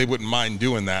wouldn't mind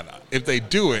doing that. If they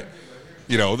do it,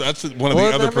 that's one of the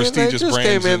other prestigious brands. They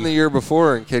just came in the year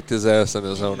before and kicked his ass in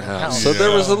his own house. So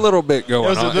there was a little bit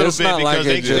going on. It's not like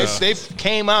they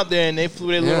came out there and they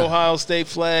flew their little Ohio State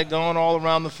flag going all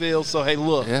around the field. So, hey,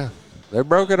 look. Yeah. They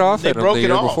broke it off the year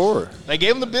before. They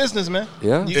gave them the business, man.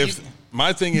 Yeah.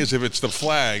 My thing is, if it's the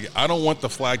flag, I don't want the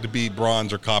flag to be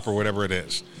bronze or copper, whatever it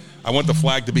is. I want the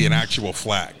flag to be an actual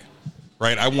flag.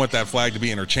 Right, I want that flag to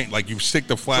be interchanged. Like you stick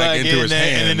the flag into his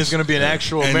hand, and then there's going to be an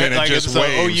actual, and then it just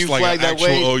waves, OU like flag an that actual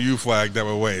waves. OU flag that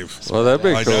would wave. Well, that'd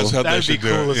be cool. That's how they should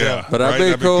do it. Yeah, but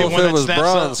that'd be cool if it was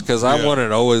bronze because I want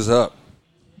it always up.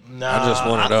 I just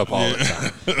want it up all the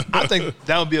time. I think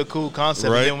that would be a cool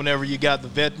concept. Right? And then whenever you got the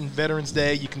Veterans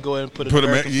Day, you can go ahead and put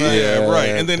American flag. Yeah, right.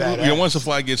 And then once the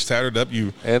flag gets tattered up,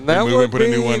 you and put a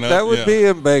new one up. That would be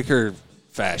in Baker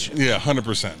fashion. Yeah,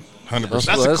 100%.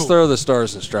 100%. Let's throw the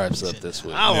stars and stripes up this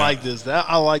week. I like this.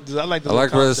 I like this. I like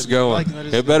where this is going.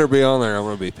 It better be on there. I'm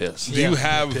going to be pissed. Do you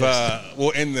have?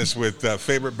 We'll end this with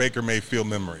favorite Baker Mayfield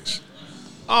memories.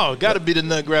 Oh, got to be the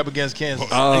nut grab against Kansas.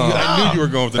 I knew you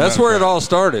were going with the That's nut where grab. it all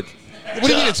started. What do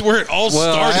you mean? It's where it all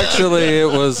started. Well, actually, it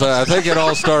was. I think it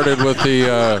all started with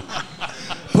the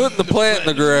putting the plant in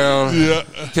the ground. Yeah.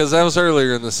 Because that was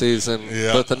earlier in the season.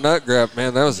 Yeah. But the nut grab,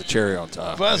 man, that was a cherry on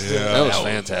top. That was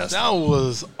fantastic. That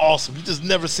was awesome. You just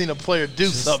never seen a player do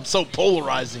something so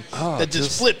polarizing that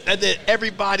just flipped, and then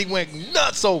everybody went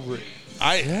nuts over it.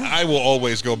 I will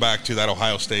always go back to that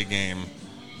Ohio State game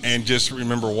and just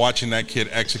remember watching that kid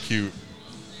execute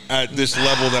at this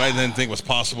level that I didn't think was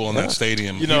possible in that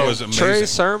stadium. He was amazing. Trey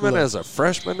Sermon as a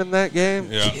freshman in that game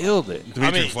killed it.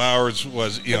 Dimitri Flowers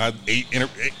was, had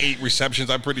 8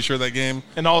 receptions, I'm pretty sure, that game.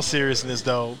 In all seriousness,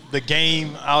 though, the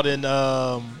game out in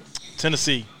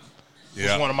Tennessee,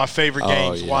 Yeah. was one of my favorite Oh,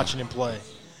 games yeah. watching him play.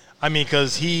 I mean,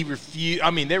 because he refused.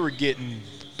 I mean, they were getting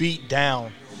beat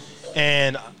down,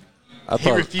 and I he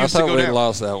thought refused to go we down.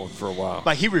 lost that one for a while.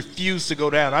 Like, he refused to go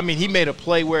down. I mean, he made a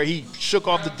play where he shook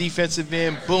off the defensive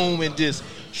end, boom, and just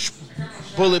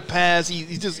bullet pass. He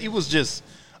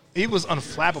was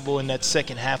unflappable in that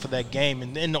second half of that game,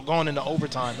 and then going into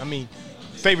overtime. I mean,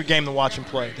 favorite game to watch him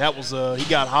play. That was he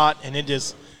got hot, and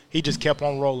he just kept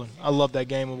on rolling. I love that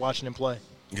game and watching him play.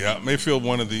 Yeah, Mayfield,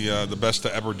 one of the best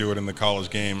to ever do it in the college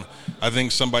game. I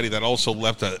think somebody that also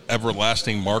left an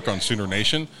everlasting mark on Sooner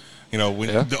Nation. You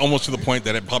know, almost to the point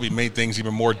that it probably made things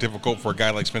even more difficult for a guy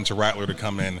like Spencer Rattler to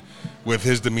come in with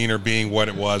his demeanor being what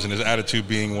it was and his attitude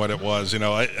being what it was. You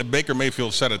know, Baker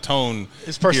Mayfield set a tone.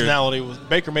 His personality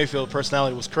Baker Mayfield's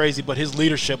personality was crazy, but his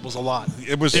leadership was a lot.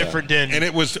 It was different than, and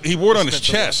it was he wore it on his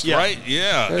Spencer chest, was. right?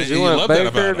 Yeah, You went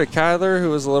Baker to Kyler, who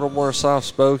was a little more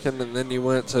soft-spoken, and then you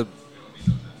went to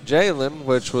Jalen,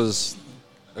 which was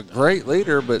a great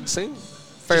leader, but seemed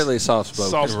fairly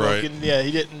soft-spoken. Soft-spoken, Right. yeah.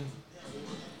 He didn't.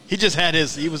 He just had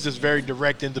he was just very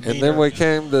direct in demeanor. And then we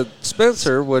came to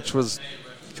Spencer, which was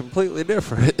completely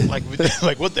different. like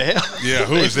what the hell? Yeah,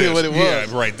 who is Basically this? what it was.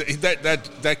 Yeah, right.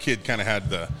 That kid kind of had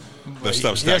the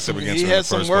stuff stacked up against him. He in had the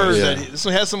some first words place.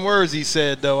 he had some words he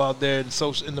said though out there in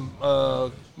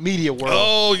the media world.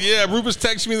 Oh yeah, Rufus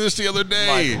texted me this the other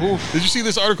day. Like, oof. Did you see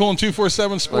this article in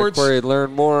 247 Sports? Like where he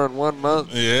learned more in 1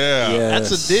 month. Yeah. Yes.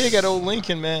 That's a dig at old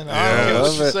Lincoln, man. I don't care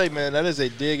what you say, man. That is a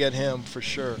dig at him for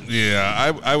sure.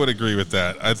 Yeah, I would agree with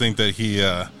that. I think that he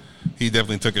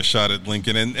definitely took a shot at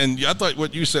Lincoln. And I thought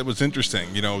what you said was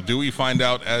interesting. You know, do we find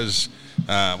out as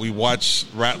we watch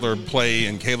Rattler play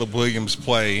and Caleb Williams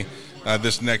play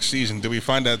this next season, do we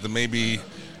find out that maybe,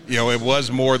 you know, it was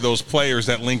more those players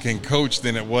that Lincoln coached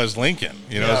than it was Lincoln?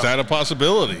 You know, is that a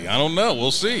possibility? I don't know.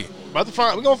 We'll see. We're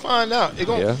gonna find out.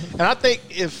 Yeah. And I think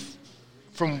if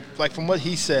from what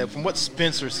he said, from what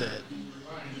Spencer said,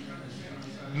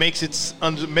 makes it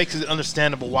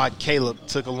understandable why Caleb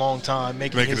took a long time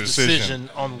making his decision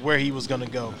on where he was going to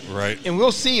go. Right. And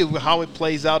we'll see how it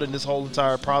plays out in this whole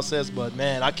entire process. But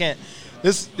man, I can't.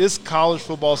 This college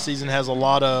football season has a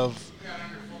lot of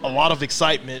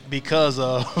excitement because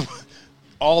of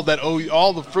all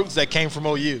the fruits that came from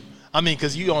OU. I mean,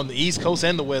 because you on the East Coast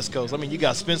and the West Coast. I mean, you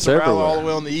got Spencer Rattler all the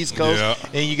way on the East Coast,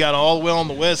 and you got all the way on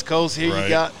the West Coast. Here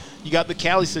you got the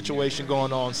Cali situation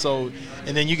going on. So,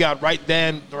 and then you got right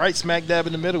smack dab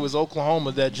in the middle is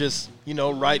Oklahoma that just, you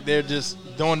know, right there just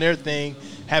doing their thing,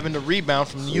 having to rebound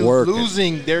from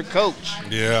losing their coach.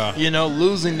 Yeah. You know,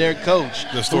 losing their coach. The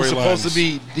who's storylines. supposed to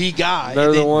be the guy.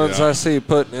 They're the ones I see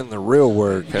putting in the real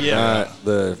work and Yeah. not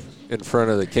the in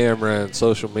front of the camera and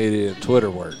social media and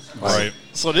Twitter work. Right.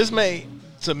 So this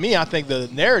to me, I think the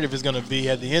narrative is going to be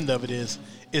at the end of it is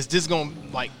this going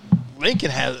to, like,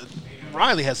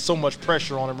 Riley has so much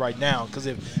pressure on him right now because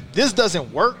if this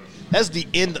doesn't work, that's the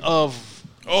end of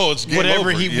it's game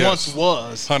whatever over. he once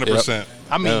was. 100%.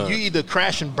 I mean, you either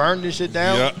crash and burn this shit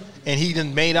down, and he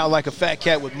done made out like a fat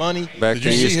cat with money. Back Did to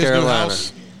you see East his new Carolina.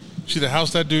 house? See the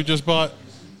house that dude just bought?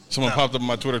 Someone popped up on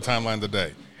my Twitter timeline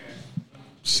today.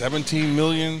 $17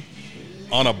 million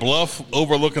on a bluff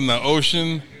overlooking the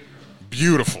ocean.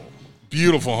 Beautiful,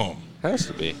 beautiful home. Has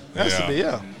to be. Has to be,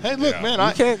 yeah. Hey, look, man,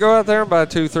 You can't go out there and buy a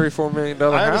 $2, $3, $4 million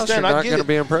house. You're understand. I not get going to it.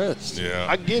 be impressed. Yeah,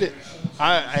 I get it.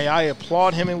 I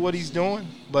applaud him in what he's doing,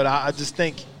 but I just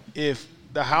think if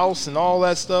the house and all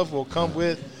that stuff will come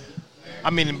with,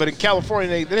 I mean, but in California,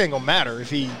 it ain't gonna matter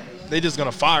if they just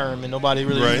gonna fire him and nobody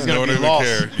really he's gonna be lost.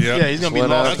 Yeah, he's gonna be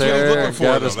Went lost. That's what he was looking for.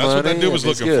 got Though. his That's what that money, dude was and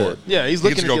he's looking good. for. Yeah, he's He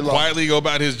gets looking to to go get quietly go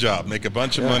about his job, make a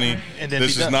bunch of money. And then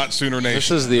this be is done. not Sooner Nation. This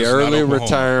is the This not early Oklahoma.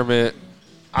 retirement.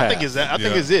 I think is Yeah.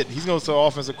 it. He's going to be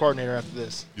offensive coordinator after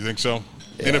this. You think so?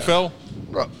 NFL?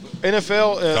 Bro,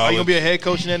 NFL, are you College. gonna be a head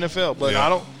coach in the NFL? But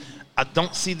Yeah. I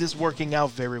don't see this working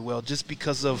out very well just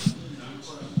because of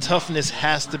toughness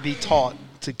has to be taught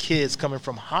to kids coming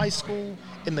from high school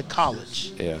into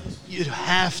college. Yeah. You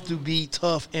have to be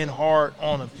tough and hard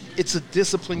on them. It's a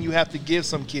discipline you have to give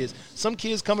some kids. Some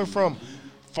kids coming from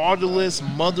fatherless,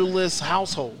 motherless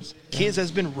households. Kids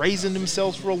that's been raising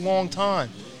themselves for a long time.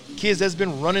 Kids that's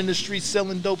been running the streets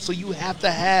selling dope. So you have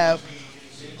to have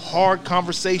hard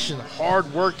conversation, hard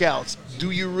workouts.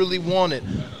 Do you really want it?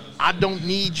 I don't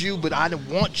need you, but I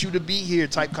want you to be here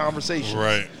type conversation.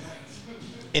 Right.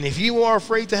 And if you are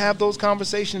afraid to have those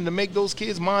conversations to make those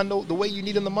kids mind the way you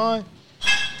need them to mind,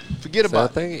 forget So I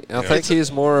about it. think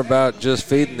he's more about just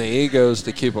feeding the egos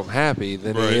to keep them happy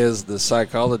than Right. he is the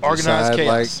psychology Organized side,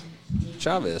 chaos. like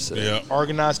Chavez said. Yeah.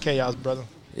 Organized chaos, brother.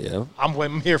 Yeah.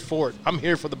 I'm here for it. I'm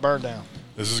here for the burn down.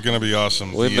 This is going to be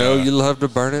awesome. We know you love to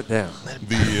burn it down.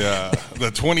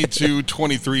 The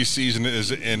 22-23 season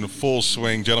is in full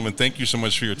swing. Gentlemen, thank you so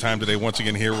much for your time today. Once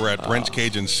again, here we're at Brent's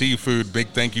Cajun Seafood. Big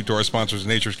thank you to our sponsors,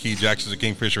 Nature's Key, Jackson's,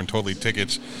 Kingfisher, and Totally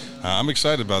Tickets. I'm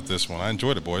excited about this one. I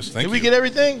enjoyed it, boys. Thank you. Did we get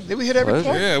everything? Did we hit every point?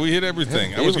 Yeah, we hit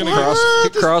everything. I was going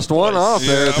to crossed one off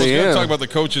there at the end. I was going to talk about the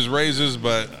coaches' raises,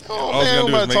 but all I was man, going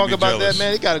to do is make talk me about jealous. that,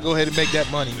 man. They got to go ahead and make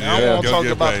that money. Man. Yeah, I don't want to go talk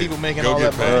get about paid. people making Go all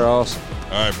get that paid. money. They're awesome.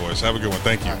 All right, boys. Have a good one.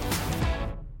 Thank you.